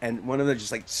 And one of them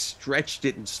just like stretched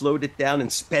it and slowed it down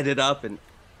and sped it up, and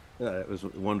it was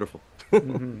wonderful.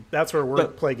 That's where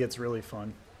wordplay gets really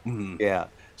fun. Yeah.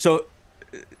 So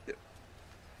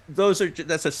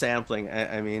that's a sampling.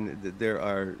 I mean, there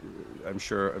are, I'm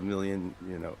sure, a million,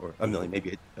 or a million,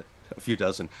 maybe a few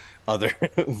dozen other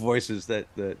voices that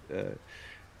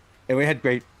and we had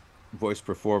great voice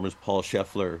performers, Paul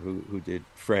Scheffler, who did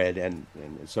Fred and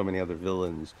so many other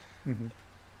villains.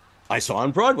 I saw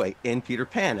on Broadway in Peter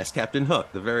Pan as Captain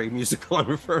Hook, the very musical I'm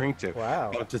referring to.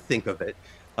 Wow. To think of it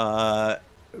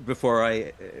before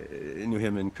I knew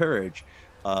him in Courage.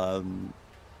 So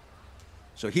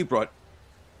he brought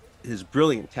his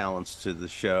brilliant talents to the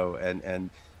show, and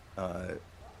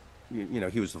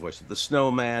he was the voice of the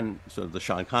Snowman, sort of the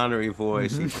Sean Connery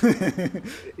voice.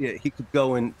 He could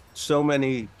go in so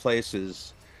many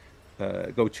places,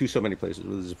 go to so many places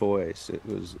with his voice. It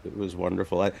was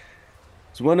wonderful.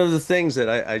 It's one of the things that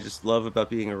I just love about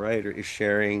being a writer, is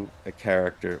sharing a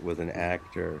character with an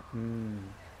actor.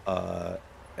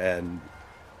 And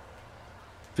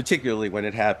particularly when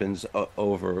it happens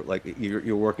over, like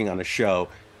you're working on a show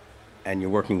and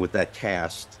you're working with that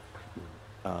cast,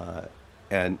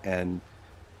 and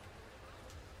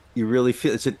you really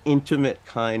feel it's an intimate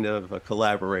kind of a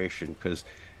collaboration, because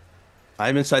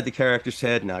I'm inside the character's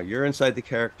head, now you're inside the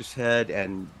character's head,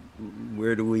 and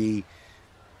where do we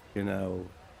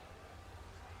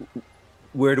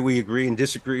agree and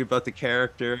disagree about the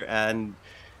character? And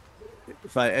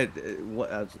if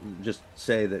I'll just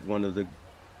say that one of the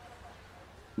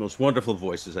most wonderful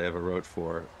voices I ever wrote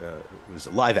for was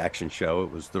a live action show.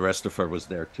 It was, the rest of her was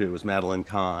there too. It was Madeline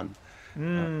Kahn.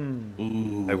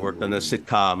 I worked on a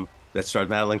sitcom that starred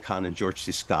Madeline Kahn and George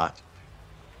C. Scott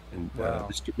and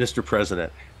Mr.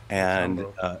 President. And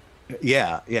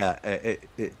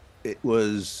it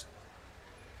was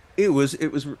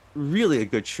really a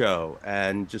good show,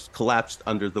 and just collapsed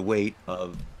under the weight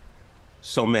of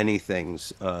so many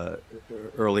things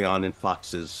early on in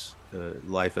Fox's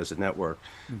life as a network.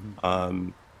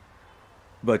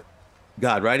 But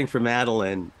God, writing for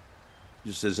Madeline,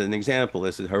 just as an example,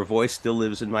 is that her voice still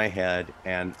lives in my head,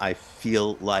 and I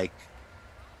feel like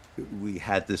we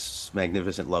had this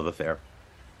magnificent love affair.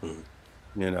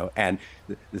 And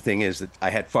the thing is that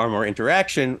I had far more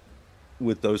interaction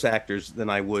with those actors than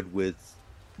I would with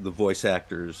the voice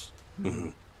actors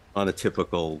on a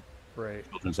typical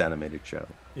children's animated show.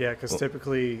 Yeah, because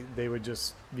typically they would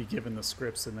just be given the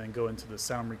scripts and then go into the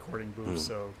sound recording booth,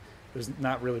 so there's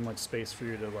not really much space for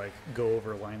you to like go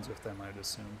over lines with them, I'd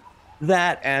assume.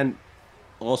 That, and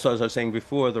also, as I was saying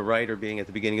before, the writer being at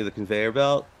the beginning of the conveyor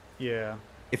belt. Yeah.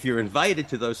 If you're invited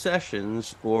to those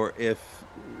sessions, or if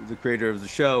the creator of the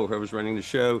show, whoever's running the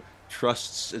show,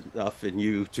 trusts enough in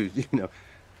you to,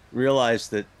 realize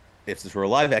that if this were a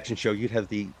live action show, you'd have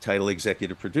the title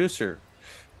executive producer,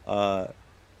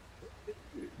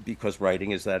 because writing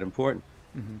is that important.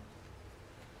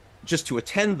 Just to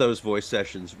attend those voice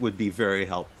sessions would be very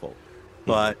helpful.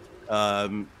 But,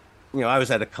 I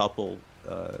was at a couple,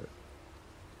 but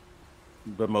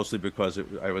mostly because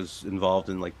I was involved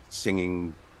in like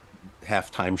singing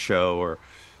halftime show, or,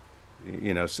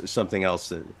 something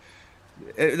else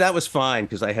that was fine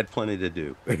because I had plenty to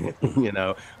do, you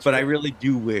know. But I really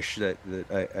do wish that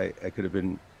I could have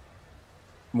been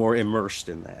more immersed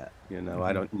in that. You know, I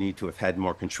Mm-hmm. don't need to have had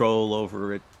more control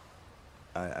over it.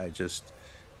 I just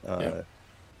Yeah. uh,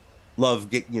 love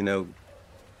being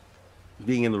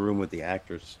in the room with the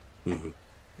actors. Mhm.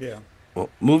 Yeah. Well,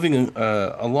 moving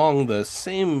along the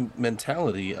same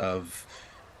mentality of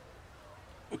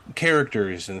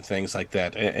characters and things like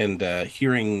that, and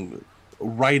hearing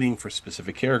writing for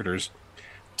specific characters,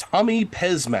 Tommy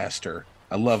Pezmaster,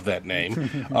 I love that name,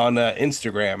 on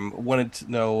Instagram wanted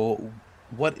to know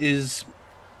what is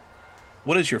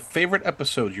what is your favorite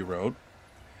episode you wrote,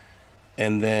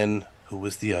 and then who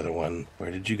was the other one?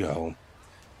 Where did you go?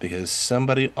 Because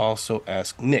somebody also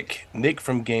asked Nick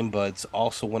from Game Buds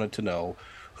also wanted to know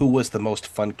who was the most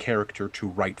fun character to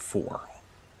write for.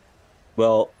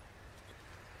 Well,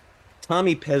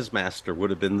 Tommy Pezmaster would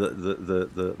have been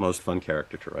the most fun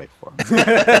character to write for.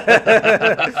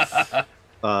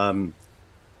 Um,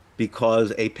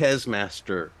 because a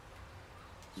Pezmaster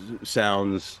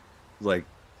sounds like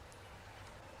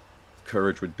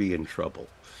Courage would be in trouble.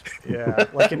 Yeah,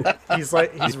 he's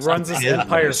runs this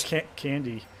empire's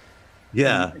candy, and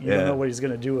Yeah, you don't know yeah. what he's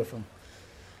gonna do with them.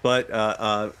 But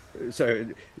so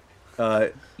uh,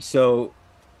 so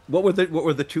what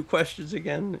were the two questions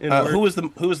again in order? Who was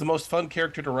the most fun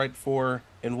character to write for,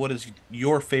 and what is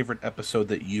your favorite episode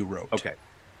that you wrote? Okay.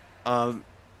 Um,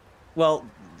 well,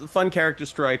 the fun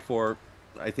characters to write for,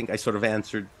 I think I sort of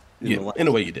answered in Yeah, the in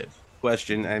a last way you did.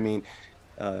 question. I mean,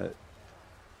 uh,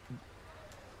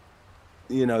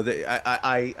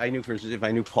 I knew, for instance, if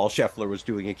I knew Paul Scheffler was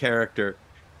doing a character,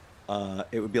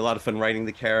 it would be a lot of fun writing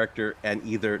the character and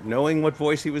either knowing what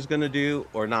voice he was going to do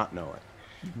or not knowing,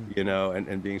 Mm-hmm.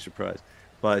 and being surprised.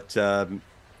 But uh,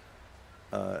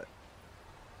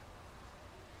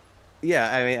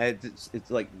 yeah, I mean,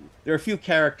 it's like there are a few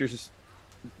characters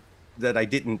that I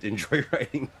didn't enjoy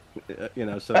writing,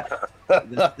 so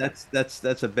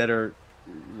that's a better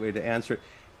way to answer it.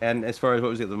 And as far as what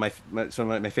was it, my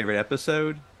favorite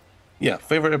episode? Yeah,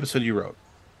 favorite episode you wrote.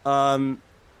 Um,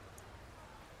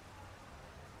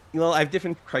 I have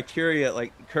different criteria.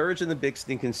 Like Courage in the Big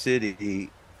Stinking City,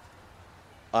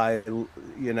 I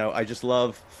just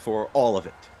love for all of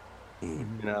it.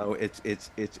 Mm.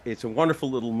 Mm-hmm. It's a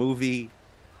wonderful little movie.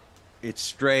 It's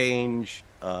strange.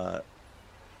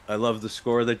 I love the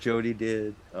score that Jody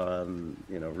did.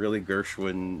 Really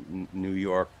Gershwin, New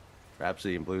York,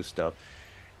 Rhapsody in Blue stuff.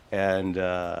 And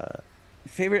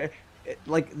favorite,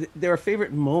 there are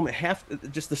favorite moment,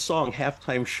 just the song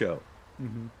Halftime Show,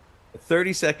 Mm-hmm. a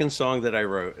 30-second song that I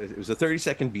wrote. It was a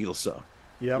 30-second Beatles song.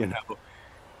 Yep.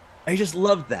 I just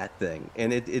loved that thing,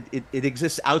 and it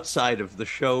exists outside of the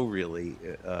show, really.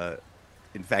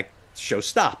 In fact, the show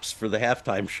stops for the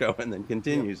halftime show and then Yep.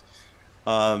 continues.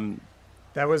 Um,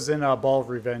 That was in Ball of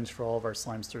Revenge for all of our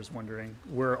Slimesters wondering,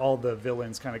 where all the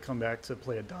villains kind of come back to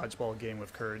play a dodgeball game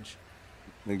with Courage.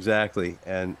 exactly,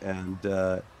 and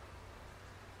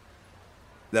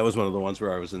that was one of the ones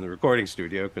where I was in the recording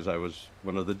studio because I was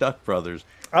one of the Duck brothers.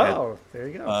 And Oh, there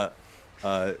you go.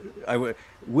 uh,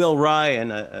 Will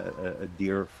Ryan, a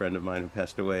dear friend of mine who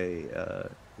passed away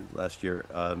last year,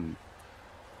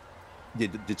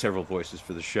 did several voices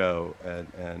for the show,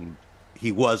 and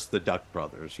he was the Duck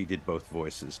brothers. He did both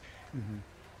voices, Mm-hmm.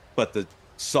 but the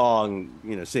song,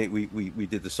 say we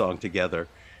did the song together,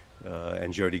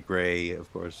 and Jody Gray,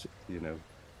 of course,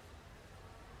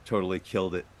 totally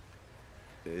killed it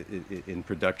in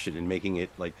production and making it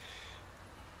like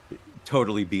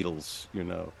totally Beatles.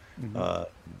 Mm-hmm. Uh,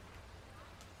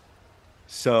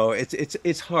 so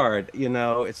it's hard,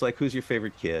 It's like who's your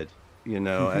favorite kid?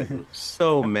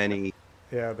 So many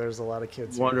Yeah, there's a lot of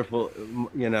kids here. wonderful,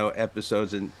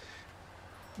 episodes, and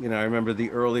I remember the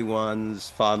early ones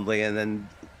fondly, and then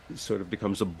it sort of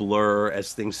becomes a blur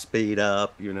as things speed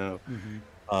up.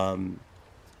 Mm-hmm. Um,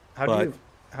 How do but you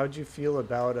how would you feel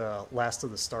about Last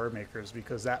of the Star Makers?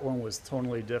 Because that one was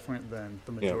totally different than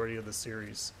the yeah, majority of the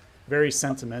series. Very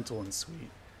sentimental and sweet.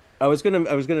 I was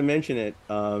gonna mention it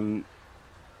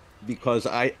because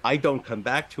I don't come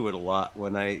back to it a lot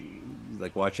when I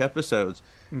like watch episodes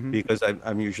Mm-hmm. because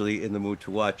I'm usually in the mood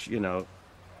to watch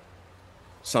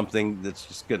something that's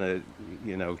just gonna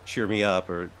cheer me up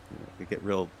or get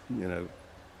real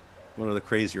one of the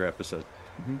crazier episodes.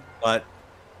 Mm-hmm. But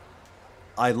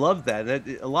I love that.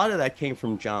 A lot of that came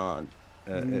from John,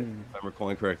 if Mm. I'm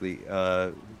recalling correctly.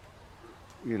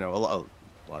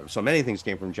 So many things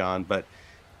came from John, but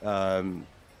um,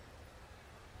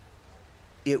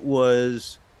 it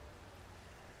was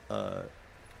uh,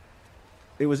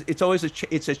 it's always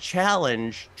it's a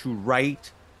challenge to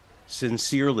write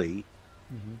sincerely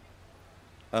Mm-hmm.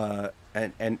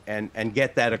 and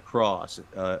get that across,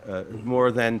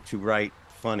 more than to write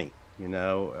funny.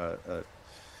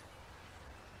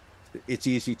 It's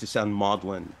easy to sound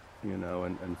maudlin,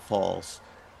 and false,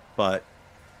 but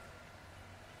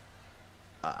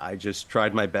I just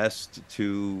tried my best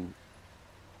to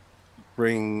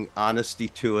bring honesty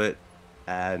to it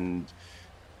and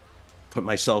put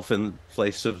myself in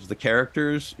place of the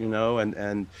characters,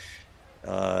 and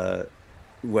uh,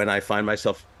 when I find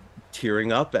myself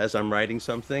tearing up as I'm writing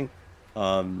something,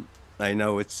 I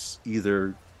know it's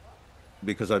either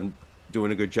because I'm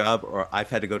doing a good job or I've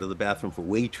had to go to the bathroom for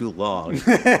way too long.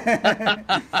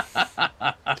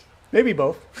 Maybe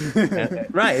both.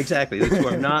 Right, exactly. The two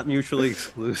are not mutually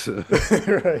exclusive.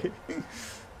 Right.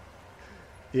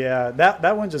 Yeah,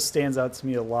 that one just stands out to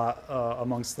me a lot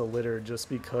amongst the litter, just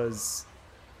because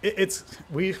it's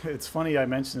funny I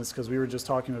mentioned this because we were just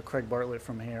talking with Craig Bartlett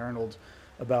from Hey Arnold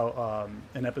about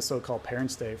an episode called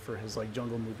Parents' Day for his like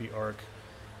Jungle movie arc,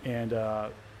 and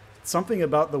something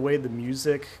about the way the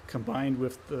music combined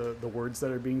with the words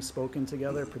that are being spoken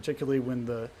together, particularly when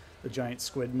the giant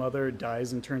squid mother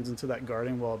dies and turns into that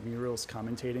garden while Muriel's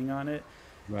commentating on it.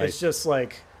 Right. It's just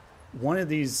like one of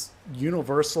these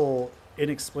universal,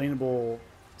 inexplainable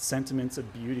sentiments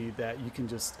of beauty that you can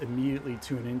just immediately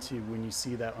tune into when you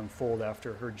see that unfold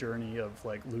after her journey of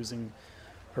like losing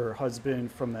her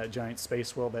husband from that giant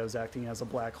space whale that was acting as a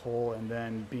black hole, and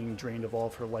then being drained of all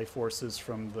of her life forces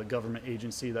from the government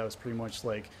agency that was pretty much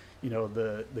like,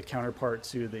 the counterpart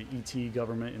to the E.T.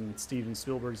 government in Steven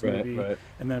Spielberg's movie. Right.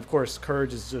 And then of course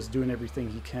Courage is just doing everything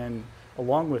he can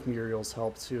along with Muriel's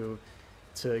help to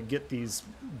get these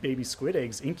baby squid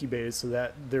eggs incubated so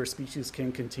that their species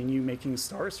can continue making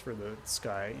stars for the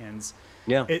sky. And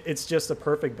yeah, it's just a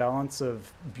perfect balance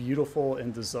of beautiful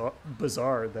and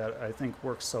bizarre that I think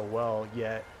works so well,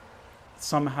 yet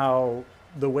somehow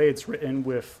the way it's written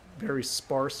with very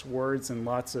sparse words and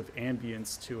lots of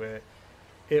ambience to it,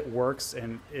 it works,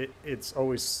 and it's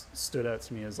always stood out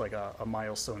to me as like a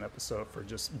milestone episode for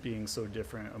just being so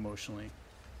different emotionally.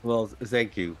 Well,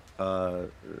 thank you for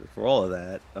all of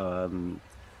that,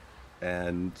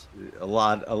 and a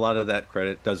lot of that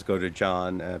credit does go to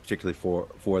John, particularly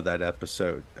for that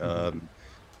episode,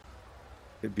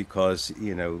 because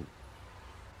he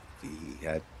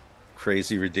had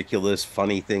crazy, ridiculous,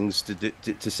 funny things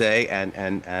to say,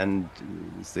 and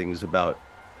things about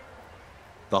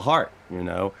the heart, and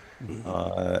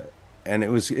it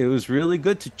was really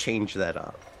good to change that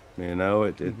up,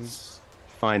 it's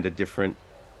find a different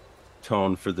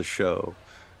tone for the show,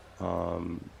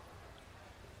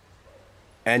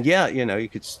 and yeah, you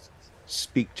could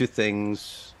speak to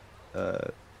things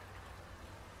that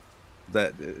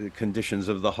conditions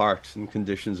of the heart and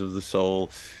conditions of the soul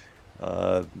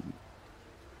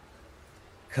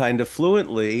kind of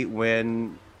fluently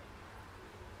when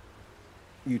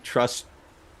you trust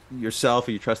yourself,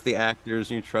 and you trust the actors,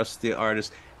 and you trust the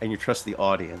artists, and you trust the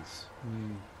audience.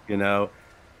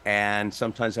 And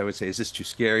sometimes I would say, is this too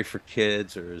scary for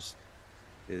kids, or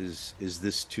is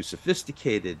this too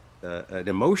sophisticated and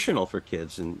emotional for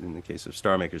kids in the case of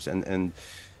Star Makers? And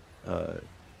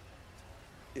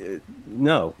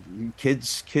no,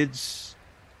 kids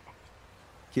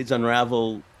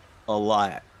unravel a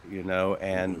lot,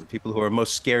 and people who are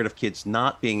most scared of kids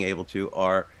not being able to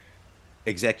are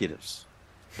executives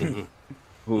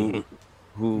who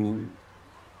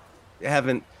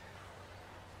haven't,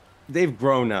 they've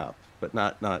grown up, but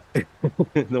not the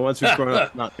ones who've grown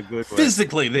up not the good way.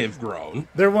 Physically they've grown.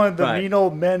 They're one of the mean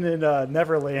old men in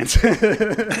Neverland.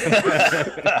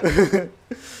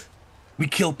 We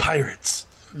kill pirates.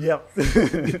 Yep.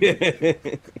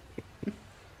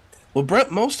 Well,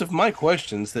 Brett, most of my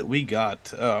questions that we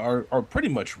got are pretty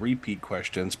much repeat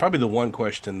questions. Probably the one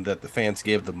question that the fans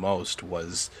gave the most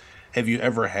was, have you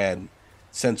ever had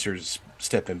censors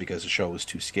step in because the show was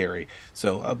too scary?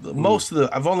 So most of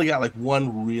I've only got like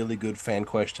one really good fan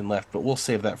question left, but we'll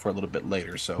save that for a little bit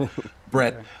later. So,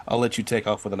 Brett, okay. I'll let you take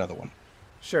off with another one.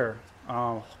 Sure.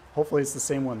 Hopefully it's the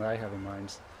same one that I have in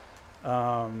mind.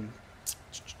 I'm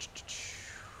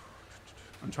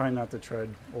trying not to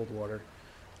tread old water.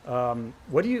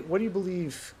 What do you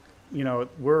believe?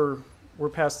 We're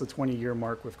past the 20-year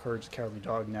mark with Courage the Cowardly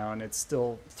Dog now, and it's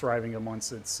still thriving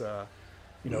amongst its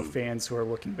fans who are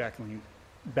looking back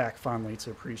fondly to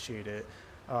appreciate it.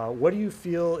 What do you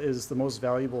feel is the most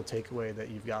valuable takeaway that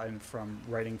you've gotten from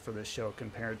writing for this show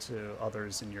compared to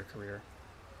others in your career?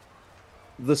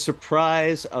 The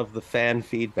surprise of the fan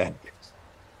feedback.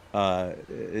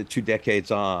 2 decades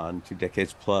on, 2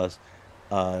 decades plus,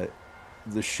 the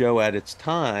show at its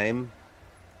time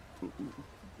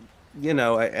you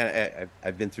know,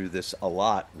 I've been through this a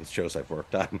lot with shows I've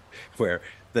worked on, where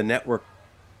the network,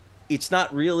 it's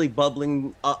not really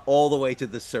bubbling all the way to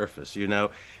the surface. You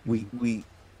know, we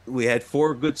had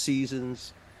 4 good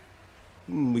seasons.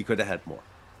 We could have had more.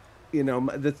 You know,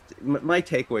 my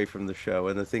takeaway from the show,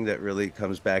 and the thing that really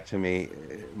comes back to me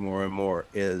more and more,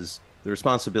 is the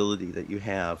responsibility that you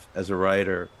have as a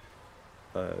writer,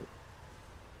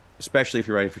 especially if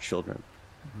you're writing for children.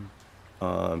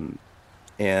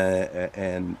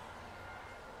 And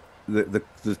the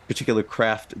particular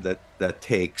craft that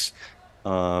takes.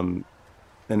 And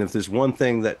if there's one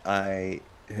thing that I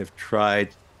have tried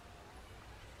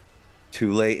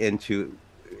to lay into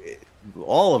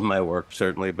all of my work,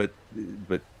 certainly, but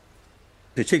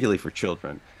particularly for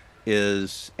children,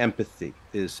 is empathy,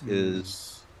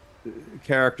 is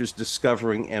characters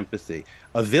discovering empathy.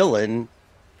 A villain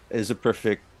is a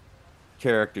perfect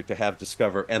character to have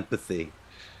discover empathy.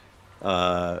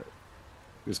 Because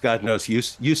God knows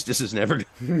Eustace is never.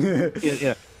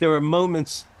 There are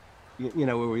moments, you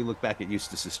know, where we look back at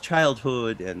Eustace's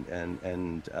childhood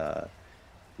and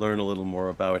learn a little more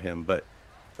about him, but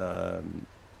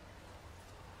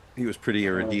he was pretty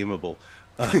irredeemable,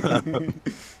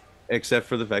 except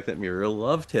for the fact that Muriel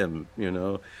loved him. You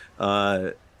know,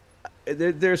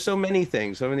 there's so many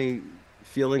things, so many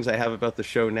feelings I have about the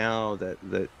show now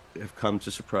that have come to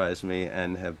surprise me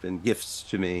and have been gifts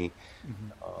to me.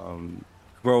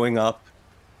 Growing up,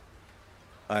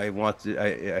 I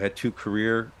had 2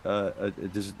 career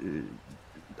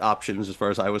options as far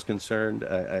as I was concerned.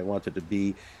 I wanted to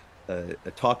be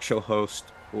a talk show host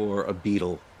or a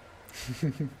Beatle.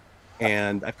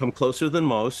 And I've come closer than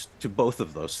most to both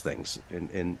of those things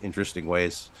in interesting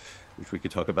ways, which we could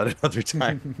talk about another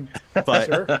time. But,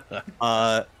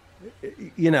 sure.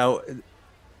 You know,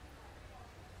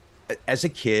 as a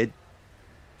kid,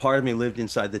 part of me lived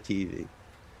inside the TV.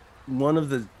 One of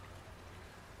the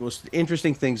most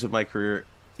interesting things of my career,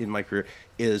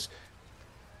 is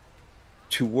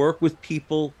to work with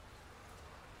people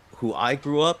who I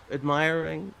grew up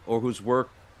admiring or whose work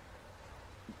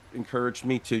encouraged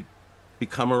me to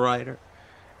become a writer,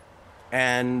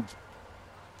 and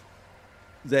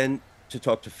then to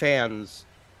talk to fans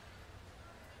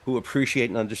who appreciate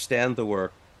and understand the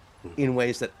work in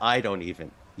ways that I don't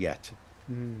even yet.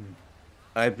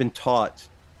 I've been taught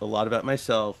a lot about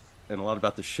myself and a lot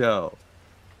about the show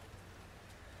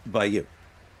by you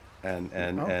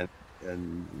and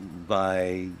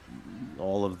by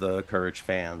all of the Courage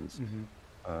fans.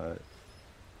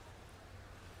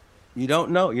 You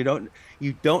don't know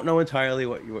entirely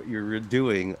what you're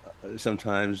doing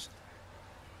sometimes.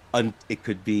 It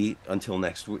could be until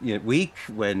next week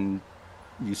when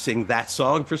you sing that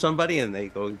song for somebody and they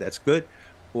go, "That's good."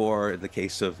 Or in the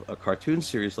case of a cartoon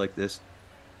series like this,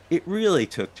 it really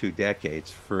took 2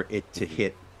 decades for it to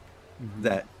hit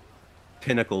that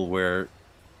pinnacle where,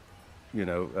 you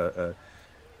know,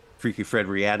 Freaky Fred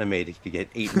Reanimated could get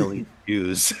 8 million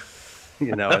views.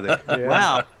 You know,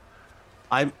 wow.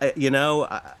 I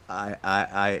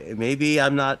maybe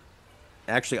I'm not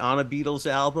actually on a Beatles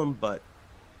album, but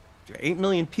there are 8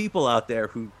 million people out there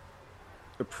who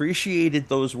appreciated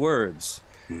those words.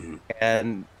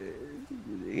 And,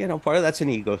 you know, part of that's an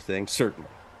ego thing, certainly.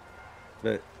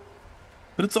 But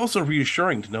it's also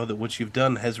reassuring to know that what you've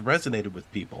done has resonated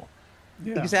with people.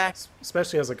 Yeah, exactly.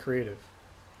 Especially as a creative.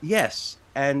 Yes.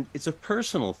 And it's a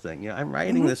personal thing. You know, I'm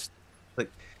writing this, like,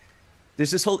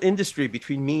 there's this whole industry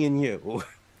between me and you.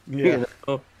 Yeah. You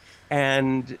know?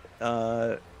 And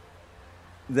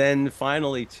then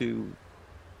finally to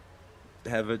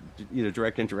have a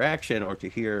direct interaction or to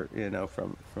hear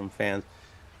from fans,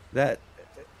 that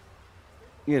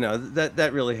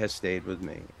that really has stayed with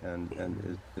me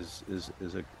and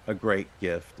is a great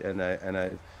gift, and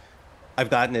I've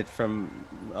gotten it from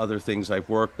other things I've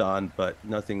worked on, but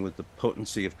nothing with the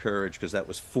potency of Courage, because that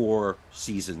was 4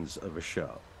 seasons of a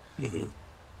show that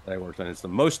I worked on. It's the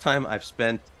most time I've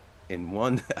spent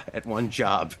in at one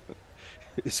job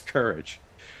is Courage.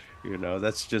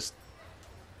 That's just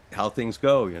how things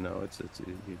go.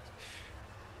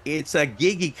 It's a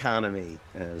gig economy.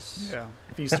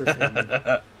 Feast or famine.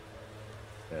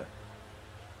 Yeah.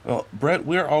 Well, Brett,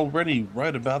 we're already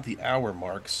right about the hour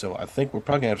mark, so I think we're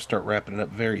probably gonna have to start wrapping it up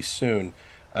very soon.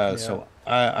 So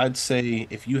I'd say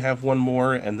if you have one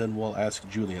more, and then we'll ask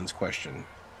Julian's question.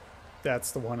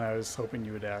 That's the one I was hoping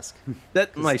you would ask.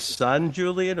 That my son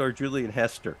Julian or Julian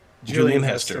Hester? Julian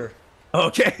Hester.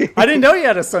 Okay. I didn't know you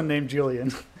had a son named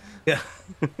Julian. Yeah.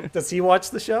 Does he watch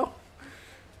the show?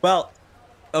 Well,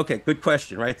 okay, good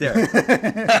question right there.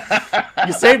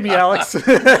 You saved me, Alex.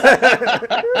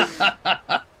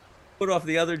 Put off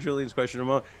the other Julian's question a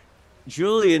moment.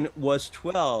 Julian was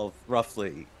 12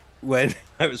 roughly when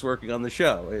I was working on the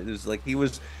show. It was like he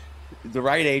was the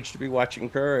right age to be watching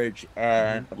Courage.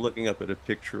 And I'm looking up at a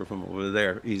picture of him over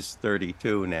there. He's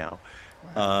 32 now.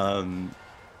 Um,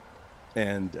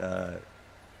 and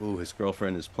ooh, his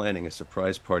girlfriend is planning a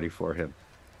surprise party for him.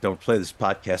 Don't play this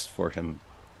podcast for him.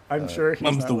 I'm sure he's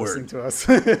mum's not the listening word. to us.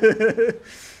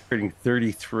 Turning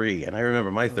 33, and I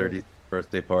remember my 30th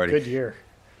birthday party. Good year.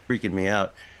 Freaking me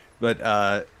out.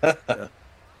 But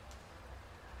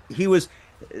he was,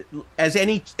 as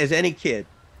any kid,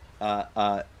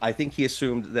 I think he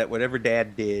assumed that whatever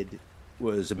Dad did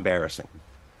was embarrassing,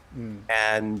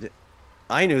 and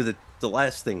I knew that the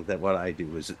last thing that what I do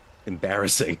was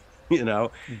embarrassing, you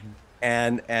know,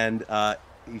 and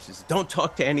he says, "Don't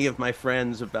talk to any of my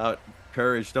friends about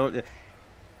Courage. Don't."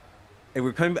 And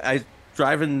we're coming. I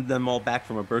driving them all back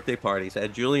from a birthday party. So I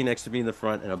had Julian next to me in the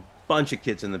front and a bunch of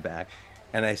kids in the back,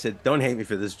 and I said, "Don't hate me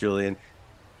for this, Julian."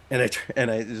 And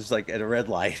I was like at a red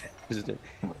light. Do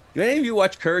any of you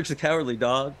watch Courage the Cowardly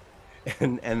Dog?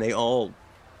 And they all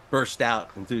burst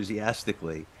out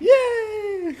enthusiastically.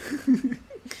 Yay!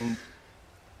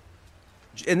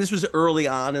 And this was early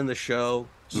on in the show,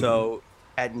 so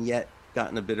hadn't yet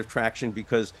gotten a bit of traction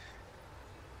because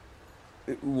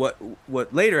what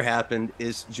later happened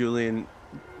is Julian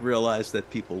realized that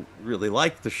people really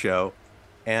liked the show,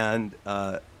 and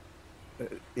I'll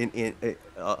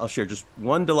share just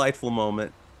one delightful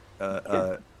moment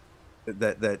that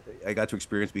I got to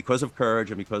experience because of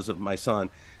Courage and because of my son.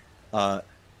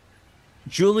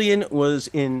 Julian was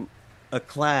in a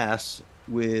class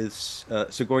with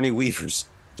Sigourney Weaver's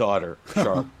daughter,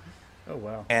 Charlotte. Oh,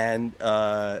 wow. And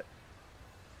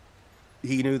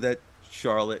he knew that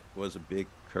Charlotte was a big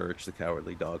Courage the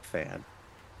Cowardly Dog fan.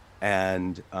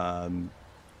 And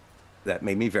that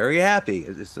made me very happy.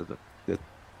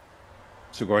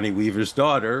 Sigourney Weaver's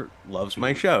daughter loves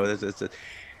my show.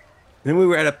 Then we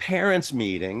were at a parents'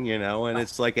 meeting, and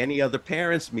it's like any other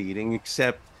parents' meeting,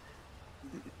 except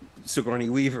Sigourney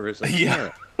Weaver is a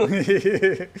parent.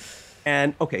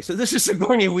 And okay, so this is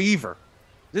Sigourney Weaver.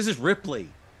 This is Ripley.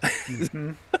 This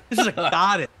is a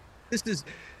goddess. This is,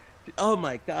 oh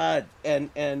my God, and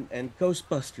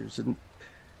Ghostbusters,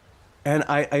 and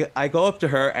I go up to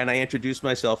her and I introduce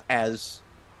myself as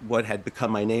what had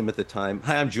become my name at the time.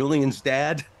 Hi, I'm Julian's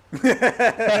dad.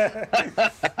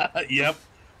 Yep.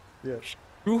 Yeah. She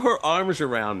threw her arms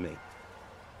around me,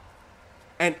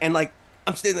 and like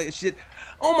I'm saying, like, she said,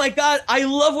 "Oh my God, I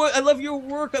love your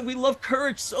work. We love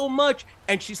Courage so much."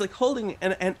 And she's like holding me,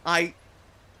 and I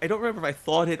don't remember if I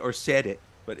thought it or said it,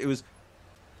 but it was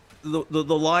the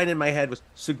line in my head was,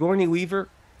 "Sigourney Weaver,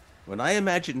 when I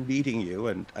imagine meeting you,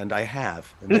 and I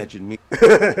have imagined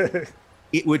meeting,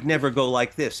 it would never go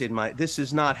like this. This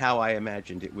is not how I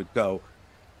imagined it would go.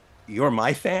 You're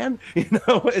my fan,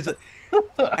 It's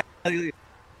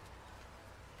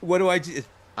what do I do?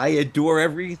 I adore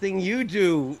everything you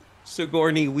do,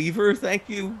 Sigourney Weaver. Thank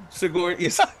you, Sigourney."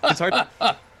 It's hard to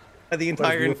the entire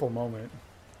What a beautiful moment.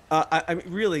 I mean,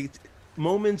 really,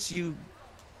 moments you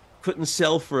couldn't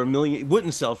sell for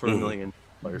wouldn't sell for $1 million.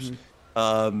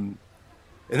 And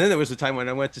then there was a time when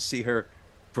I went to see her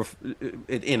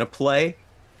in a play,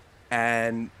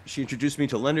 and she introduced me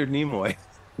to Leonard Nimoy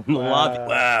in the lobby.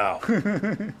 Wow.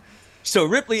 So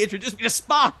Ripley introduced me to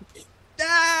Spock.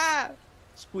 Ah!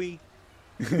 Squeak.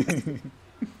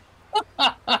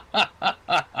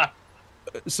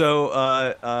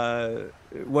 So,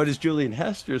 what is Julian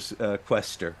Hester's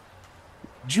quester?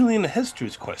 Julian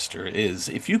Hester's quester is,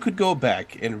 if you could go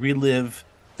back and relive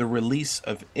the release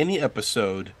of any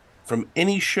episode from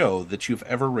any show that you've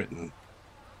ever written,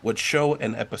 what show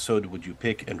and episode would you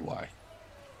pick and why?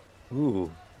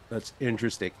 Ooh, that's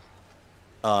interesting.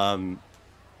 My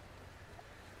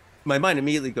mind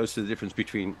immediately goes to the difference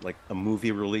between like a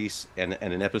movie release and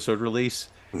an episode release,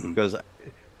 because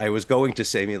I was going to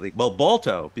say immediately, well,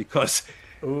 Balto, because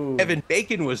Kevin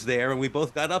Bacon was there and we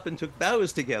both got up and took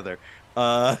bows together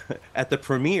at the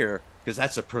premiere, because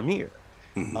that's a premiere.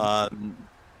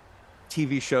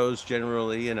 TV shows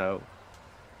generally,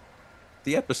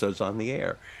 the episode's on the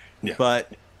air. Yeah.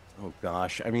 But, oh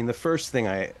gosh, I mean, the first thing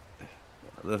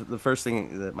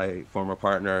that my former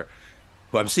partner,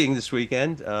 who I'm seeing this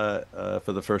weekend for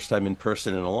the first time in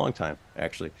person in a long time,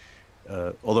 actually,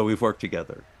 although we've worked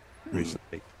together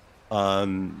recently.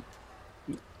 The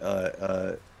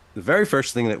very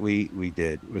first thing that we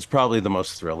did was probably the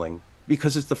most thrilling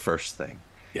because it's the first thing.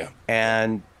 Yeah.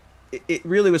 And it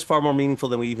really was far more meaningful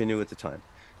than we even knew at the time.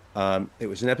 It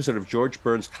was an episode of George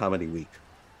Burns' Comedy Week.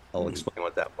 I'll explain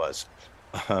what that was.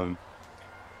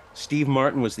 Steve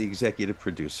Martin was the executive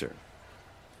producer,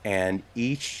 and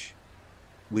each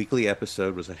weekly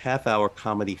episode was a half-hour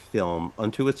comedy film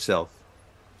unto itself,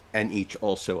 and each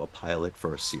also a pilot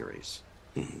for a series.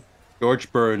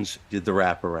 George Burns did the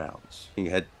wraparounds.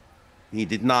 He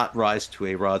did not rise to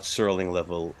a Rod Serling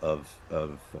level of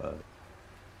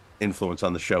influence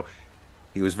on the show.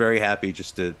 He was very happy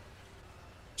just to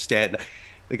stand.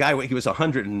 The guy, he was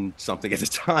 100 and something at the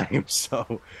time,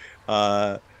 so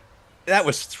that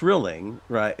was thrilling,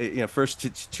 right?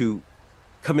 First to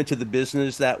come into the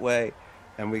business that way,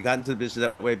 and we got into the business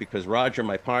that way because Roger,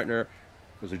 my partner,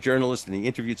 was a journalist, and he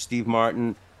interviewed Steve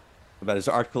Martin about his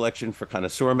art collection for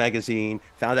Connoisseur magazine,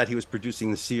 found out he was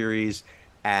producing the series,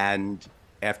 and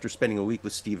after spending a week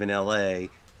with Steve in LA,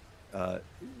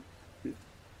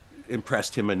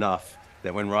 impressed him enough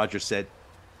that when Roger said,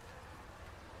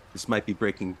 this might be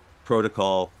breaking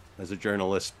protocol as a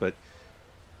journalist, but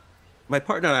my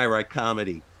partner and I write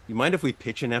comedy. You mind if we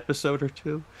pitch an episode or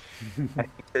two? I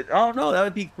said, oh, no, that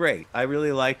would be great. I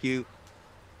really like you.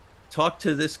 Talk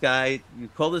to this guy. You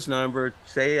call this number.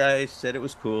 Say I said it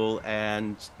was cool.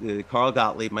 And Carl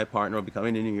Gottlieb, my partner, will be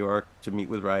coming to New York to meet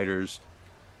with writers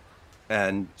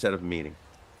and set up a meeting.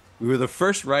 We were the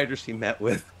first writers he met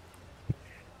with.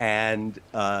 And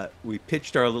we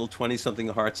pitched our little 20-something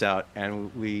hearts out,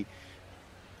 and we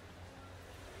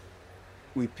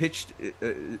pitched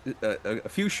a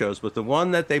few shows, but the one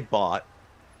that they bought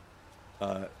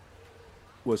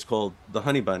was called The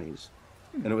Honey Bunnies,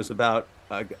 and it was about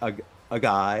a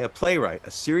guy, a playwright, a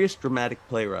serious dramatic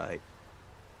playwright,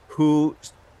 who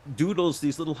doodles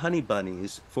these little honey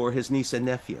bunnies for his niece and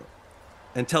nephew,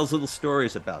 and tells little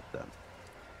stories about them.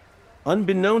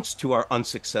 Unbeknownst to our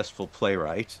unsuccessful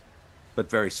playwright, but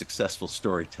very successful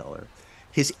storyteller,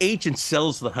 his agent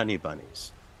sells the honey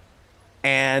bunnies.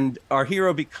 And our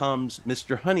hero becomes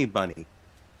Mr. Honey Bunny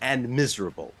and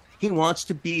miserable. He wants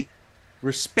to be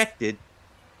respected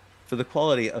for the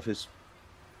quality of his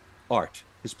art,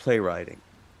 his playwriting.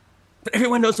 But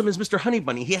everyone knows him as Mr. Honey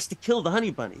Bunny. He has to kill the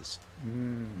honey bunnies.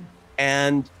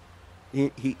 And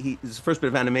this is the first bit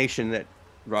of animation that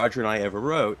Roger and I ever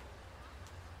wrote.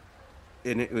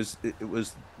 And it was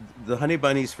the Honey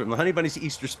Bunnies, from the Honey Bunnies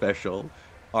Easter special.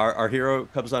 Our hero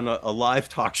comes on a live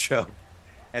talk show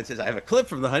and says, I have a clip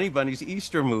from the Honey Bunnies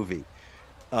Easter movie.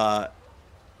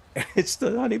 It's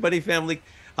the Honey Bunny family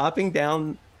hopping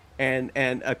down and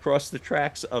across the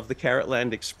tracks of the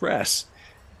Carrotland Express.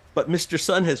 But Mr.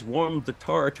 Sun has warmed the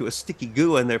tar to a sticky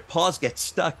goo, and their paws get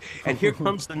stuck. And here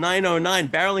comes the 909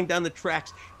 barreling down the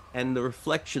tracks, and the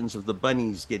reflections of the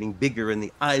bunnies getting bigger in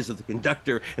the eyes of the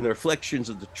conductor, and the reflections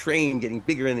of the train getting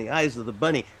bigger in the eyes of the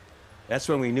bunny. That's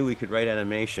when we knew we could write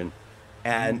animation.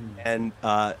 And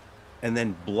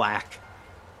then black.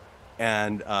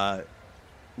 And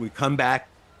we come back,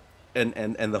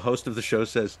 and the host of the show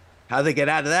says, how they get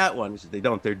out of that one? He said, they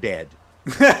don't, they're dead.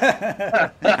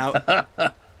 Now,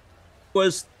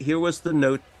 here was the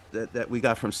note that we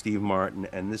got from Steve Martin,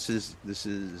 and this is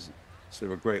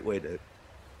sort of a great way to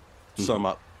sum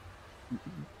up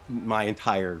my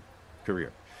entire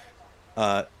career.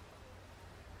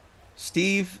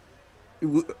 Steve,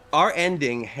 our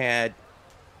ending had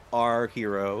our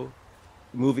hero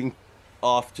moving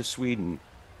off to Sweden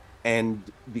and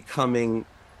becoming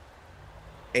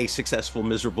a successful,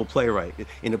 miserable playwright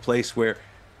in a place where,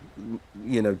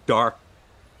 dark,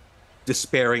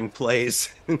 despairing plays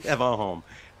have a home.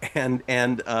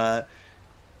 And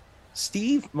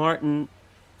Steve Martin's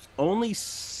only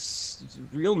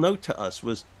real note to us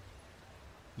was,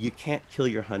 you can't kill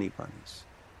your honey bunnies.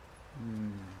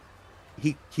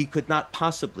 He could not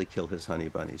possibly kill his honey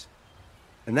bunnies.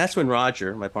 And that's when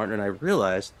Roger, my partner, and I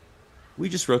realized we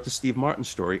just wrote the Steve Martin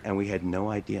story, and we had no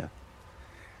idea.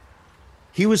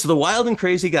 He was the wild and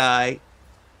crazy guy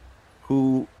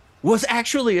who was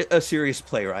actually a serious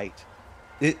playwright.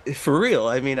 For real.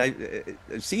 I mean,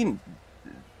 I've seen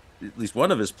at least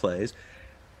one of his plays,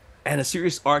 and a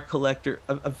serious art collector,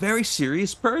 a very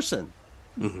serious person.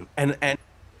 And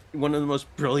one of the most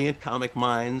brilliant comic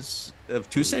minds of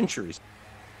 2 centuries.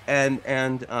 And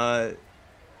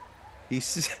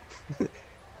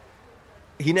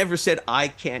he never said, I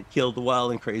can't kill the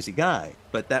wild and crazy guy,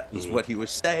 but that was what he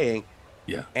was saying.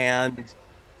 Yeah. And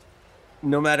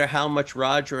no matter how much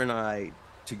Roger and I,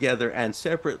 together and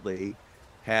separately,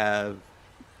 have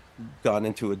gone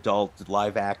into adult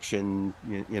live action,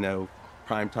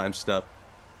 primetime stuff,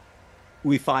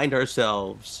 we find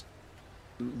ourselves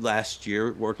last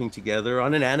year working together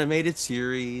on an animated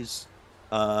series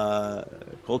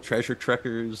called Treasure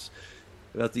Trekkers,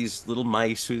 about these little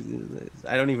mice who,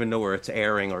 I don't even know where it's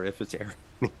airing or if it's airing,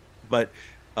 but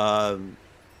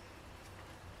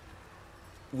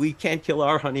we can't kill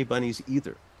our honey bunnies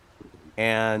either.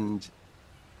 And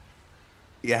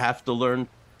you have to learn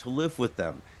to live with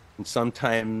them. And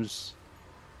sometimes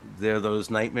they're those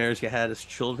nightmares you had as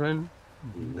children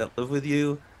that live with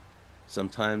you.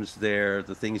 Sometimes they're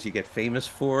the things you get famous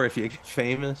for if you get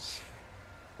famous,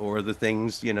 or the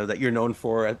things, that you're known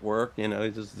for at work,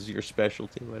 this is your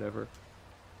specialty, whatever.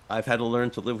 I've had to learn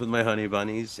to live with my honey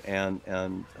bunnies and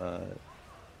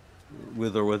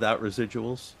with or without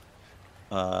residuals.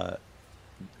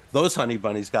 Those honey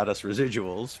bunnies got us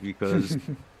residuals because,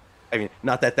 I mean,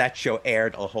 not that that show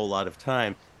aired a whole lot of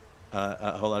times,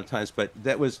 but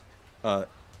that was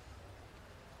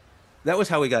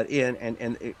how we got in,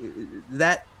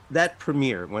 that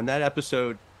premiere, when that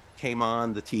episode came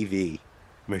on the TV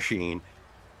machine,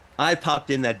 I popped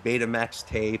in that Betamax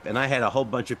tape, and I had a whole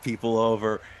bunch of people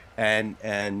over,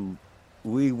 and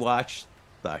we watched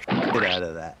the shit out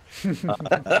of that.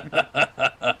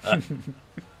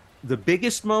 The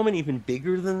biggest moment, even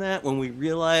bigger than that, when we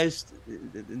realized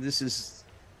this is,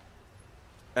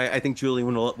 I think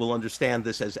Julian will understand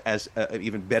this as an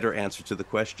even better answer to the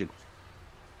question.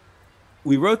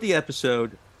 We wrote the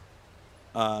episode.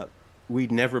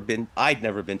 I'd never been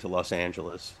to Los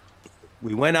Angeles.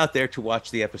 We went out there to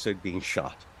watch the episode being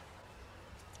shot.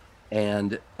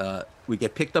 And we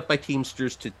get picked up by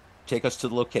Teamsters to take us to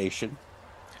the location.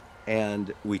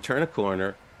 And we turn a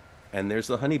corner, and there's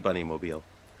the Honey Bunny Mobile.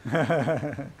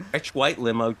 Stretch white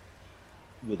limo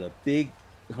with a big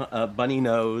bunny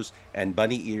nose and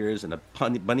bunny ears and a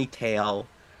bunny tail.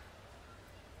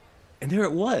 And there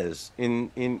it was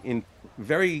in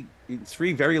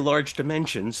three very large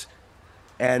dimensions.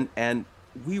 And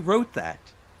we wrote that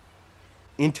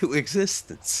into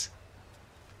existence.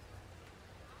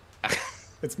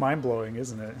 It's mind-blowing,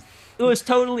 isn't it? It was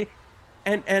totally,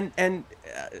 and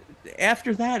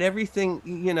after that, everything,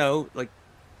 like,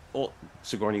 oh,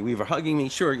 Sigourney Weaver hugging me,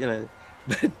 sure,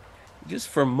 but just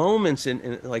for moments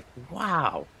and like,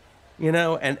 wow,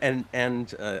 and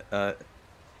the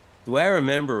way I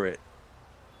remember it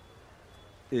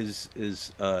is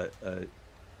it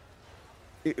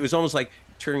was almost like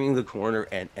turning the corner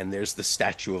and there's the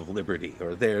Statue of Liberty,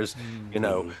 or there's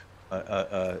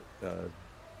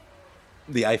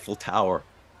the Eiffel Tower,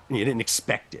 and you didn't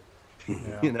expect it.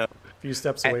 Yeah. A few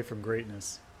steps away from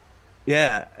greatness.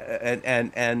 Yeah,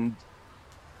 and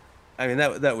I mean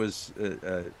that was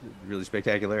really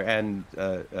spectacular, and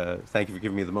thank you for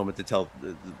giving me the moment to tell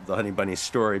the Honey Bunny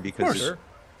story, because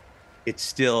it's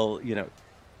still,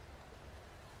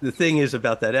 the thing is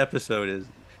about that episode is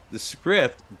the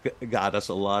script got us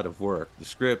a lot of work. The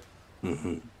script,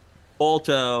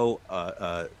 Balto,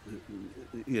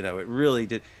 it really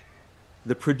did.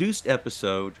 The produced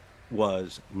episode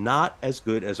was not as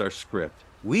good as our script.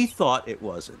 We thought it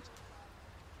wasn't.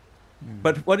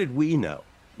 But what did we know,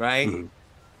 right?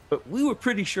 But we were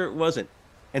pretty sure it wasn't.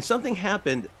 And something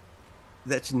happened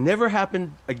that's never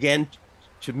happened again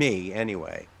to me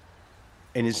anyway,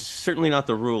 and is certainly not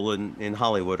the rule in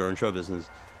Hollywood or in show business,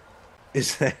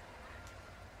 is that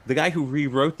the guy who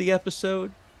rewrote the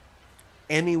episode,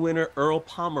 Emmy winner Earl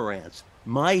Pomerantz,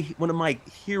 one of my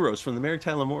heroes from the Mary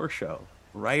Tyler Moore Show,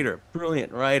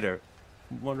 brilliant writer,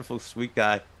 wonderful, sweet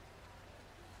guy,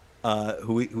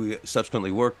 who we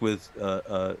subsequently worked with,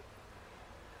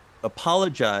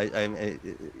 apologized.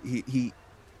 He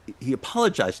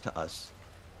apologized to us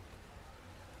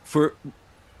for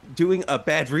doing a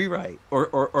bad rewrite,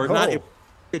 or not.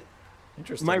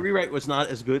 Interesting. My rewrite was not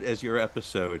as good as your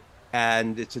episode,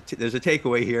 and there's a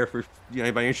takeaway here for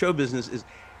anybody in show business is,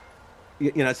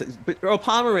 but Earl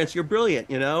Pomerantz, you're brilliant.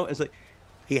 It's like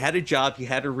he had a job, he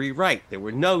had to rewrite. There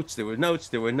were notes,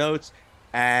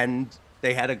 and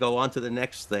they had to go on to the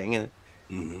next thing. And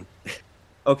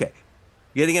okay,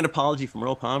 getting an apology from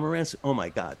Earl Pomerantz. Oh my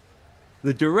God,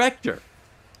 the director,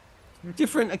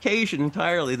 different occasion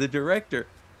entirely. The director,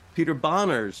 Peter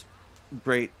Bonner's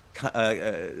great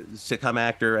sitcom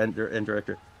actor and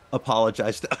director,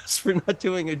 apologized to us for not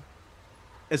doing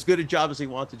as good a job as he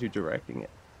wanted to directing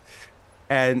it.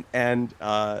 And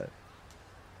I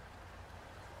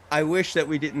wish that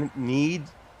we didn't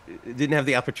have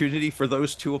the opportunity for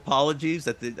those two apologies.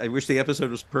 I wish the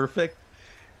episode was perfect.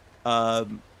 But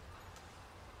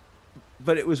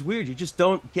it was weird. You just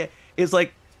don't get. It's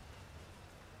like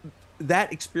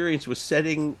that experience was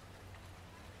setting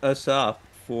us up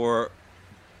for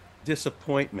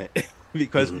disappointment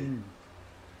because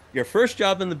your first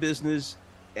job in the business,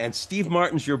 and Steve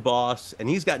Martin's your boss, and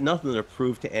he's got nothing to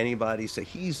prove to anybody, so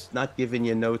he's not giving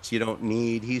you notes you don't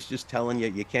need. He's just telling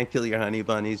you can't kill your honey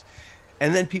bunnies,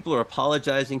 and then people are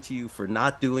apologizing to you for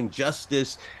not doing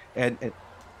justice, and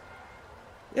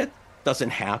it doesn't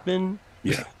happen.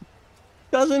 Yeah.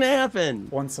 Doesn't happen.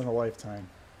 Once in a lifetime.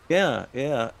 Yeah,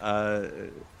 yeah.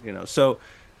 So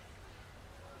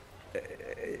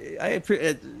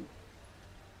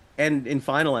and in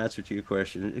final answer to your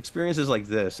question, experiences like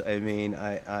this, I mean,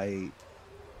 I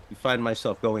find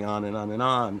myself going on and on and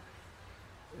on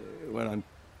when I'm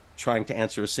trying to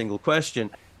answer a single question.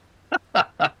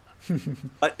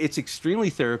 But it's extremely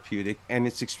therapeutic and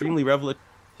it's extremely revelatory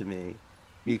to me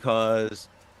because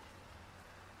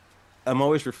I'm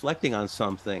always reflecting on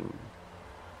something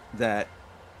that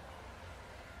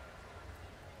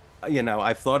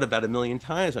I've thought about a million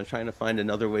times. I'm trying to find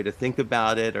another way to think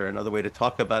about it or another way to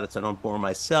talk about it so I don't bore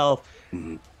myself.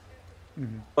 Mhm.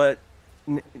 But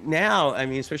now, I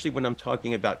mean, especially when I'm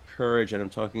talking about courage and I'm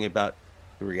talking about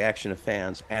the reaction of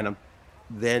fans and I'm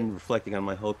then reflecting on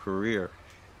my whole career,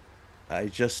 I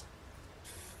just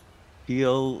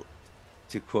feel,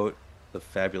 to quote the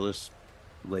fabulous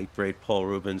late great Paul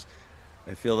Rubens,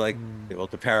 I feel like, well,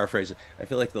 to paraphrase it, I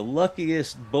feel like the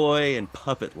luckiest boy in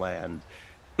puppet land.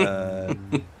 Uh,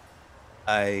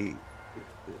 I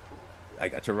I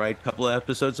got to write a couple of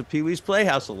episodes of Pee Wee's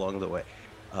Playhouse along the way,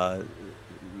 uh,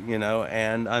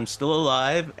 and I'm still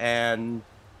alive. And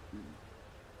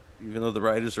even though the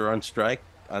writers are on strike,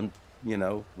 I'm, you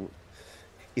know,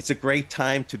 it's a great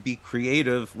time to be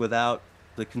creative without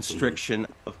the constriction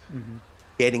of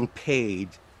getting paid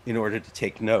in order to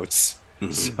take notes.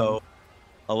 So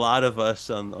a lot of us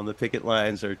on the picket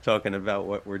lines are talking about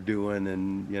what we're doing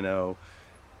and,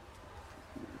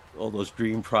 all those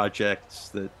dream projects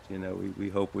that, we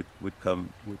hope would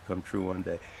come true one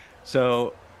day.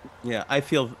 So yeah, I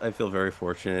feel very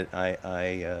fortunate. I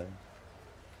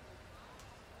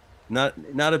not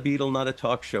a Beatle, not a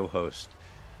talk show host,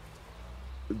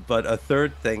 but a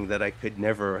third thing that I could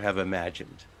never have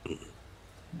imagined,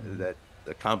 that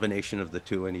the combination of the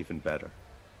two and even better.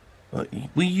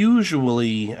 We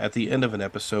usually, at the end of an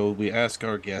episode, we ask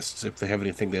our guests if they have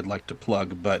anything they'd like to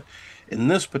plug, but in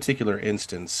this particular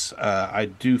instance, I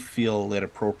do feel it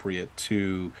appropriate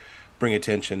to bring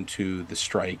attention to the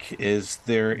strike. Is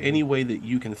there any way that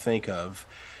you can think of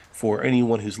for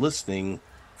anyone who's listening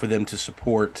for them to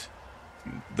support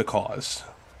the cause?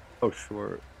 Oh,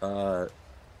 sure.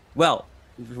 Well,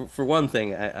 for one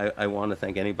thing, I want to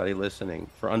thank anybody listening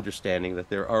for understanding that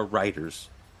there are writers.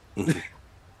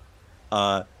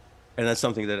 Uh, and that's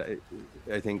something that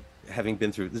I think, having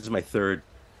been through, this is my third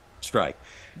strike.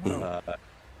 Uh,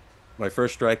 my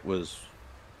first strike was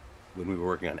when we were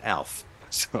working on Alf.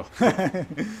 So,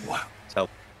 Wow. so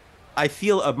I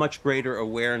feel a much greater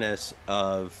awareness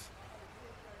of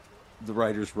the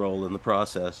writer's role in the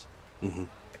process.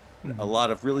 A lot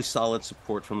of really solid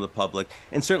support from the public,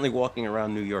 and certainly walking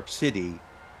around New York City.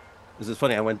 This is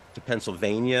funny. I went to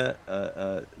Pennsylvania,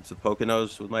 to the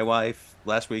Poconos with my wife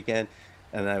last weekend,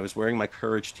 and I was wearing my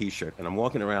Courage T-shirt, and I'm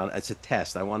walking around. It's a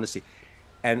test. I want to see,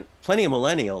 and plenty of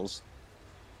millennials,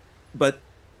 but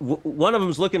one of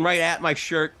them's looking right at my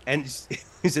shirt, and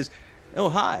he says, "Oh,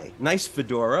 hi, nice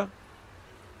fedora.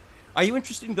 Are you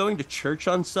interested in going to church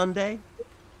on Sunday?"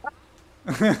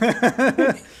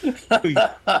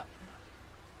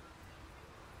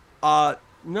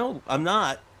 No, I'm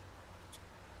not.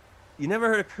 You never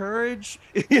heard of Courage?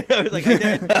 Like I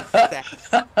never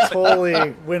that.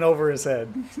 Totally went over his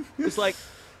head. It's like,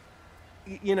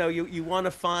 you want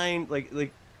to find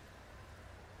like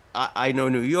I know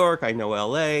New York, I know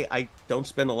LA. I don't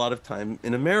spend a lot of time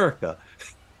in America.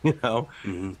 you know.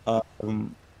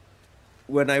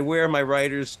 When I wear my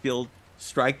Writers Guild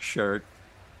strike shirt,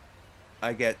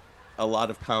 I get a lot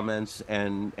of comments,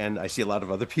 and I see a lot of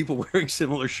other people wearing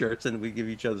similar shirts, and we give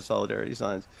each other solidarity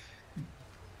signs.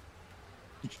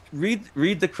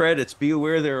 Read the credits. Be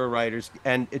aware there are writers,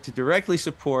 and to directly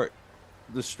support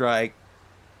the strike,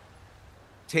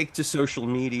 take to social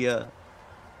media,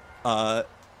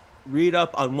 read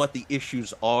up on what the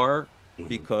issues are,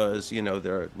 because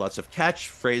there are lots of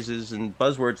catchphrases and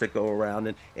buzzwords that go around,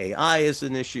 and AI is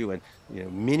an issue, and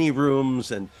mini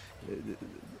rooms, and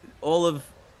all of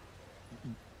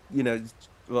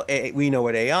well, we know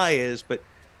what AI is, but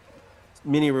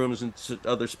mini rooms and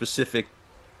other specific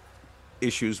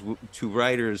issues to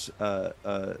writers,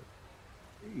 it's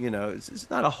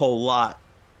not a whole lot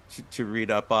to read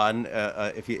up on,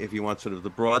 if you want sort of the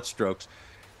broad strokes,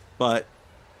 but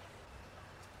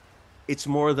it's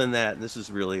more than that. And this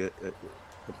is really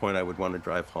a point I would want to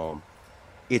drive home.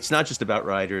 It's not just about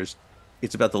writers;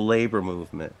 it's about the labor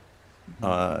movement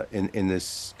in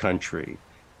this country.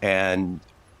 And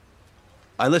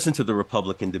I listened to the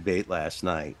Republican debate last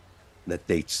night. That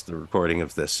dates the recording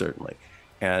of this, certainly.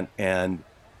 And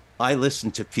I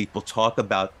listened to people talk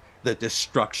about the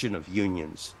destruction of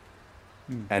unions.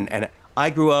 And I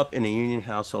grew up in a union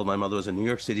household. My mother was a New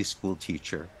York City school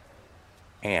teacher.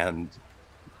 And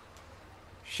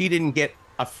she didn't get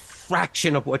a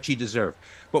fraction of what she deserved.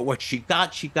 But what she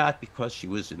got because she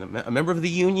was a member of the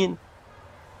union.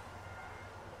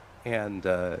 And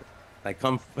I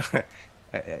come,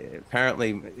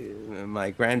 apparently,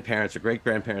 my grandparents or great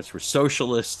grandparents were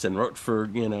socialists and wrote for,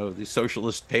 the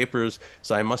socialist papers.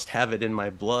 So I must have it in my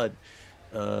blood.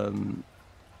 And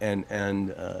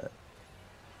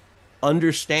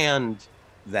understand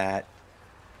that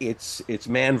it's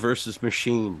man versus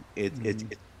machine.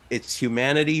 It's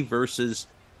humanity versus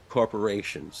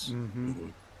corporations.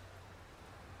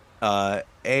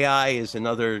 AI is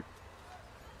another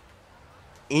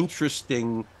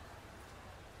interesting,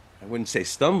 I wouldn't say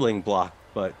stumbling block,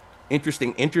 but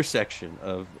interesting intersection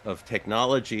of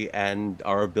technology and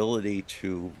our ability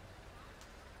to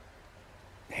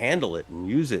handle it and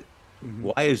use it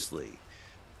wisely,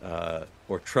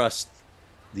 or trust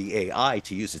the AI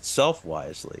to use itself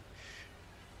wisely.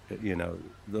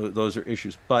 Those are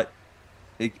issues, but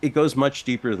it goes much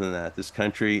deeper than that. This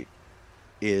country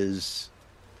is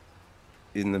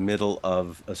in the middle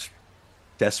of a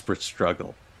desperate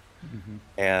struggle.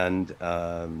 And,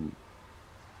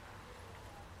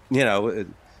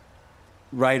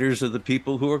 writers are the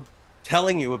people who are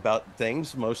telling you about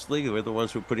things, mostly. We're the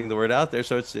ones who are putting the word out there.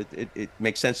 So it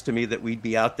makes sense to me that we'd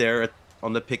be out there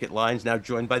on the picket lines, now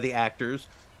joined by the actors.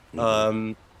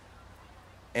 And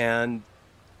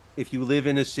if you live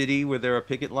in a city where there are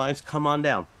picket lines, come on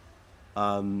down.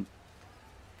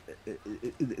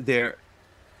 They're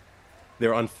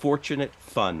unfortunate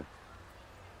fun.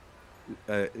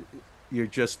 You're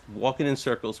just walking in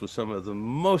circles with some of the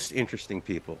most interesting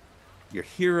people. Your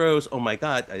heroes. Oh my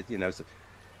God!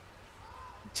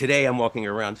 Today I'm walking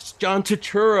around. It's John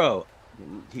Turturro.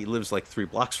 He lives like 3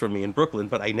 blocks from me in Brooklyn,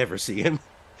 but I never see him.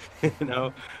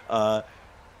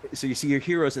 So you see your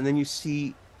heroes, and then you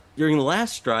see during the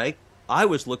last strike, I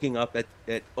was looking up at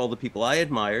all the people I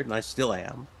admired, and I still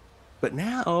am. But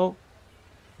now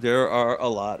there are a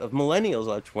lot of millennials,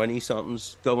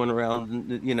 20-somethings going around,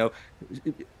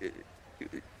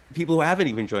 people who haven't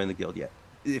even joined the guild yet.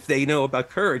 If they know about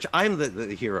courage, I'm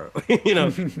the hero,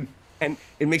 and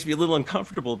it makes me a little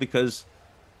uncomfortable because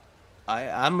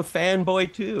I'm a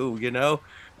fanboy too,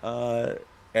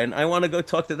 and I want to go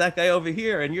talk to that guy over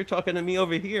here, and you're talking to me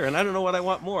over here, and I don't know what I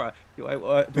want more. Do I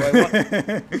want,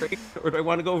 or do I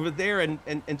want to go over there and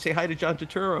say hi to John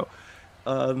Turturro?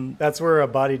 That's where a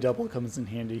body double comes in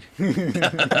handy.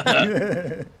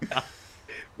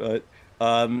 But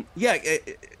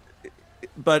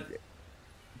but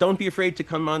don't be afraid to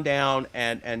come on down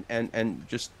and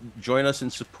just join us in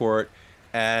support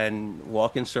and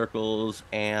walk in circles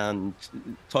and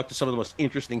talk to some of the most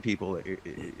interesting people that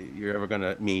you're ever going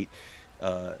to meet.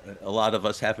 A lot of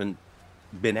us haven't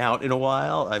been out in a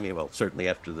while. I mean, well, certainly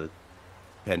after the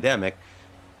pandemic,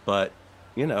 but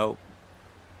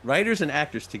writers and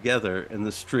actors together in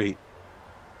the street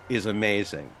is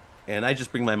amazing. And I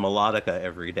just bring my melodica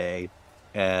every day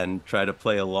and try to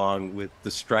play along with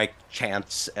the strike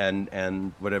chants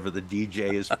and whatever the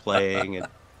DJ is playing. And,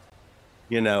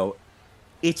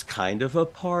 it's kind of a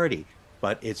party,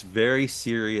 but it's very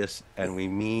serious, and we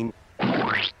mean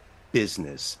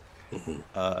business.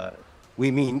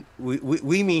 We mean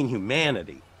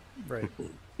humanity. Right.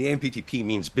 The MPTP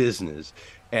means business,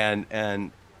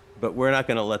 but we're not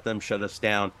going to let them shut us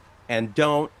down. And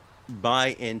don't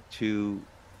buy into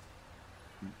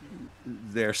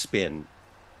their spin.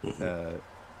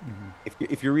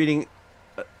 If you're reading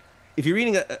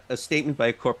a statement by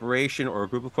a corporation or a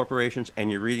group of corporations, and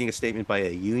you're reading a statement by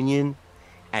a union,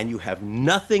 and you have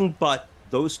nothing but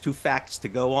those 2 facts to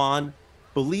go on,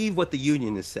 believe what the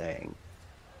union is saying.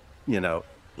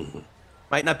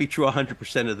 Might not be true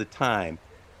 100% of the time,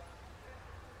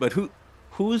 but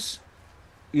who's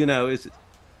who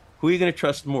are you going to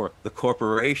trust more, the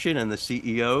corporation and the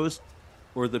CEOs,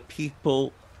 or the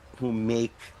people who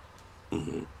make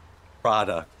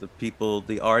product, the people,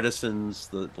 the artisans,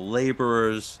 the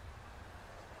laborers?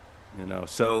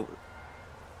 So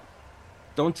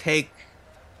don't take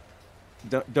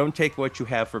what you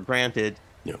have for granted.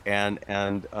 And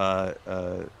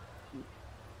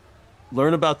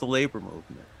learn about the labor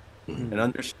movement and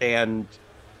understand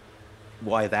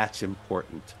why that's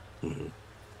important.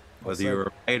 Whether you're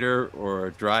a writer or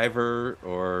a driver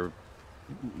or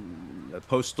a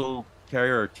postal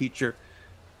carrier or teacher,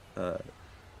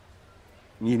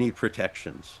 you need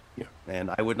protections. And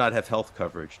I would not have health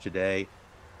coverage today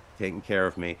taking care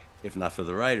of me if not for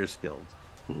the Writers Guild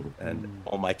and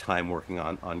all my time working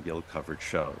on guild coverage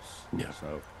shows.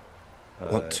 So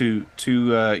well, to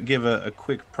give a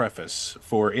quick preface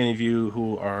for any of you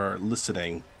who are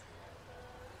listening,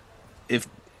 if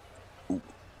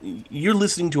you're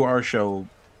listening to our show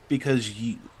because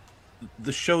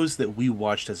the shows that we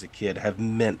watched as a kid have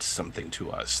meant something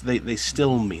to us. They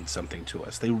still mean something to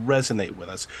us. They resonate with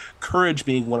us. Courage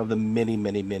being one of the many,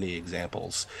 many, many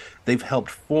examples. They've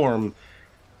helped form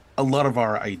a lot of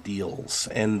our ideals,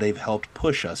 and they've helped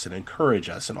push us and encourage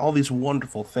us and all these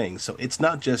wonderful things. So it's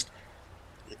not just,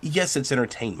 yes, it's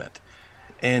entertainment.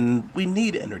 And we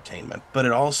need entertainment, but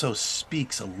it also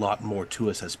speaks a lot more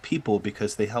to us as people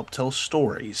because they help tell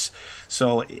stories.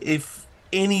 So if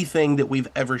anything that we've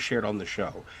ever shared on the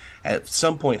show at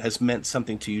some point has meant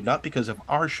something to you, not because of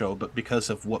our show, but because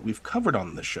of what we've covered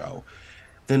on the show,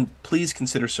 then please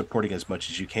consider supporting as much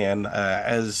as you can.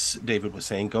 As David was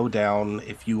saying, go down.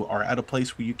 If you are at a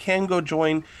place where you can go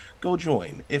join, go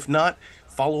join. If not,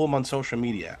 follow them on social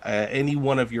media. Any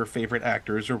one of your favorite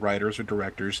actors or writers or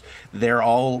directors, they're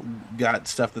all got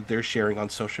stuff that they're sharing on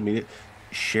social media.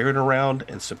 Share it around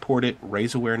and support it,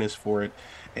 raise awareness for it,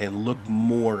 and look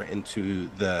more into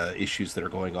the issues that are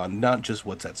going on, not just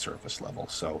what's at surface level.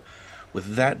 So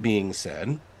with that being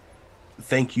said,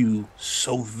 thank you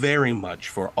so very much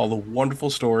for all the wonderful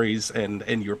stories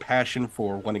and your passion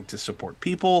for wanting to support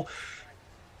people.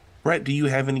 Brett, do you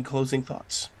have any closing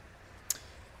thoughts?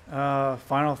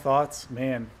 Final thoughts,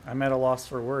 man, I'm at a loss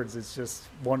for words. It's just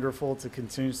wonderful to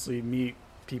continuously meet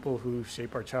people who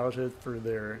shape our childhood for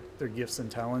their gifts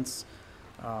and talents.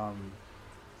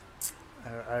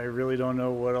 I really don't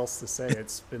know what else to say.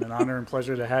 It's been an honor and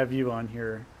pleasure to have you on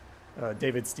here,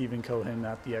 David Stephen Cohen,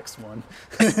 not the X one.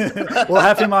 We'll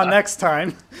have him on next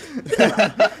time.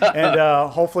 And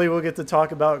hopefully we'll get to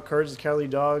talk about Courage the Cowardly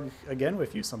Dog again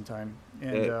with you sometime.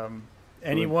 And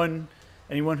anyone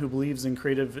who believes in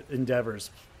creative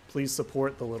endeavors, please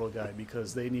support the little guy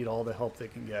because they need all the help they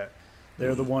can get. They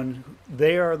are the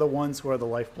ones who are the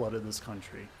lifeblood of this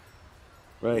country.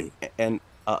 Right. And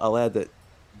I'll add that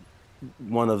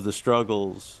one of the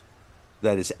struggles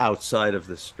that is outside of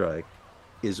the strike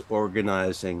is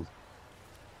organizing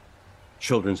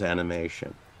children's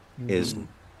animation, is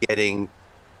getting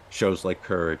shows like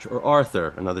Courage or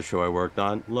Arthur, another show I worked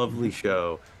on, lovely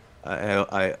show.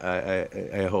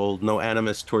 I hold no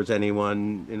animus towards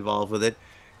anyone involved with it.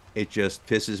 It just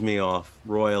pisses me off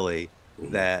royally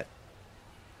that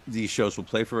these shows will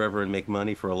play forever and make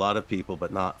money for a lot of people,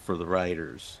 but not for the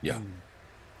writers. Yeah.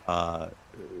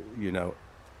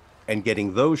 And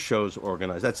getting those shows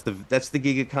organized. That's the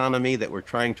gig economy that we're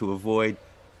trying to avoid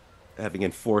having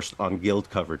enforced on guild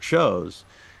covered shows,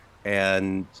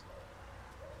 and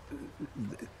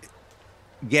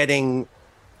getting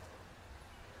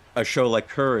a show like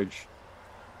Courage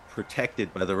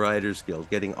protected by the Writers Guild,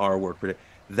 getting our work protected,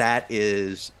 that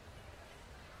is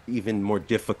even more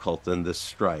difficult than the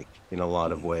strike in a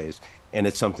lot of ways. And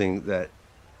it's something that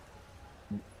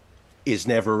is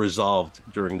never resolved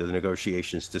during the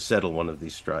negotiations to settle one of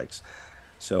these strikes.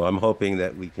 So I'm hoping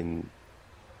that we can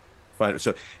find it.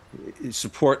 So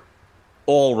support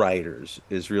all writers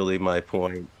is really my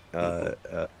point. And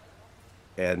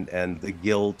the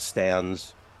guild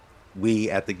stands,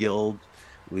 we at the guild,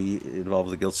 we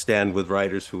involve the guild, stand with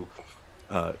writers who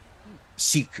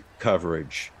seek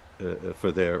coverage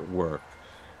for their work.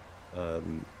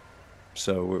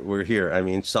 So we're here. I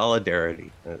mean,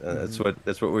 solidarity. That's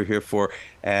what we're here for.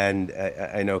 And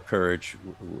I know Courage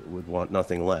would want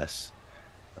nothing less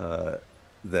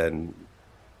than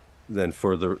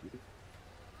for the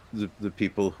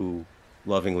people who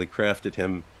lovingly crafted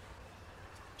him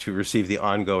to receive the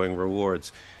ongoing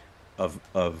rewards of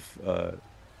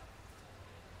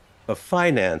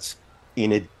finance,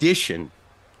 in addition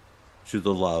to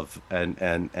the love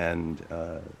and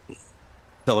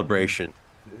celebration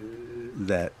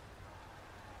that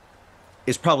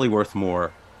is probably worth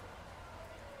more,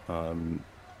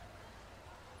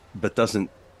 but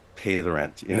doesn't pay the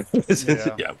rent. You know?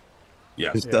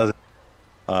 Yeah. It doesn't.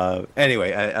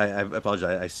 Anyway, I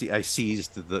apologize. I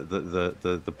seized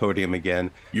the podium again.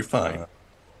 You're fine.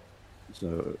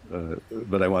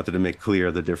 But I wanted to make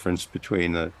clear the difference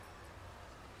between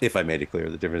if I made it clear,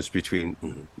 the difference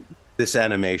between this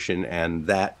animation and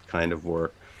that kind of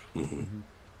work.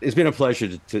 It's been a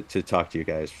pleasure to talk to you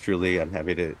guys. Truly, I'm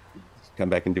happy to come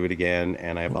back and do it again.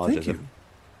 And I apologize. Thank you.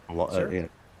 Sure.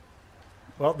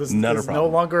 Well, this is no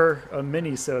longer a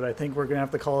mini-sode. I think we're going to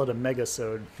have to call it a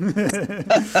mega-sode.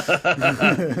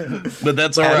 But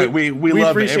that's all right. We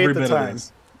love every bit of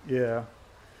this. Yeah.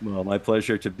 Well, my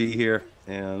pleasure to be here.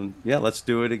 And yeah, let's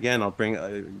do it again. I'll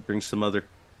bring some other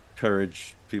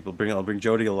Courage people. I'll bring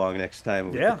Jody along next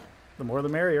time. Yeah, the more the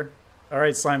merrier. All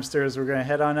right, Slimesters, we're going to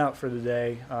head on out for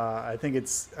today. I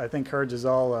think Courage is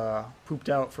all pooped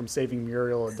out from saving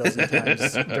Muriel a dozen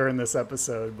times during this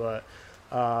episode, but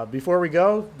Before we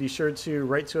go, be sure to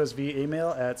write to us via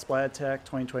email at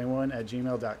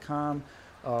splatattack2021@gmail.com,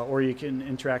 or you can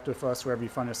interact with us wherever you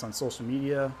find us on social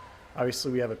media.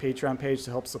 Obviously, we have a Patreon page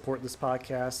to help support this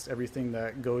podcast. Everything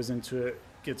that goes into it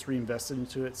gets reinvested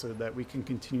into it so that we can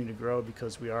continue to grow,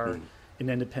 because we are an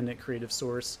independent creative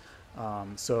source.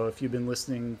 So if you've been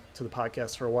listening to the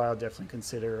podcast for a while, definitely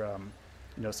consider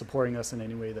supporting us in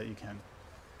any way that you can.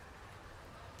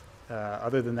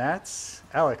 Other than that,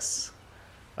 Alex,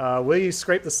 will you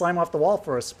scrape the slime off the wall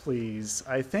for us, please?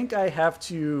 I think I have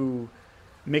to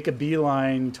make a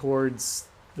beeline towards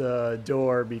the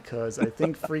door because I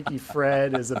think Freaky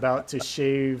Fred is about to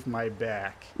shave my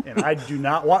back, and I do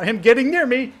not want him getting near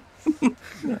me.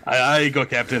 Aye, go,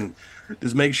 Captain.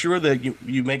 Just make sure that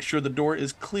you make sure the door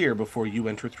is clear before you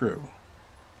enter through.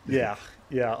 Yeah.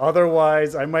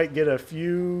 Otherwise, I might get a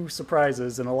few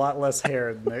surprises and a lot less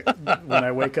hair when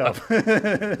I wake up.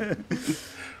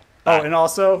 Oh, and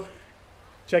also,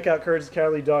 check out Courage the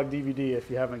Cowardly Dog DVD if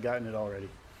you haven't gotten it already.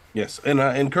 Yes,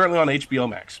 and currently on HBO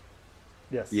Max.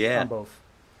 Yes, yeah. On both.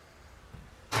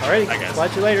 All right,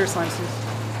 catch you later, Slime Suits.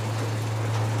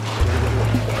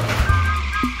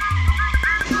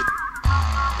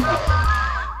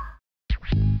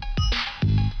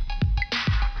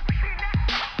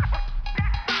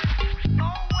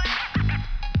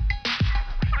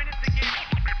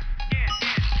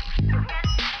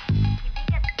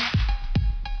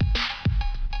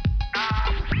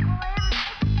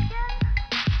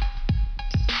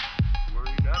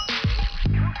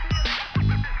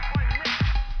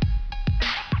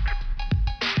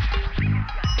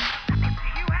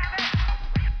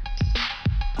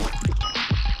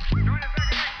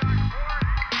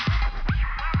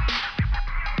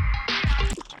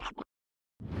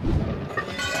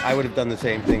 I would have done the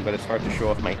same thing, but it's hard to show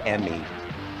off my Emmy.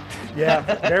 Yeah,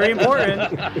 very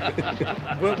important.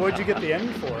 What'd you get the Emmy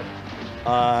for?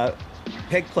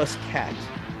 Peg Plus Cat,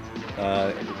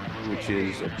 which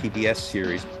is a PBS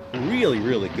series, really,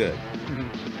 really good.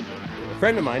 A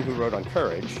friend of mine who wrote on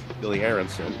Courage, Billy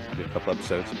Aronson, did a couple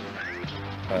episodes,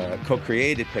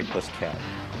 co-created Peg Plus Cat,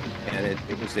 and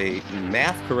it was a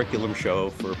math curriculum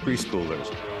show for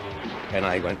preschoolers. And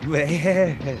I went,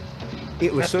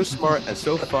 it was so smart and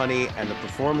so funny, and the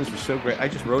performance was so great. I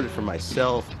just wrote it for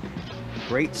myself.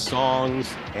 Great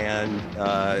songs, and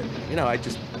I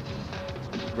just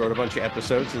wrote a bunch of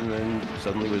episodes, and then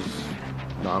suddenly was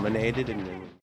nominated and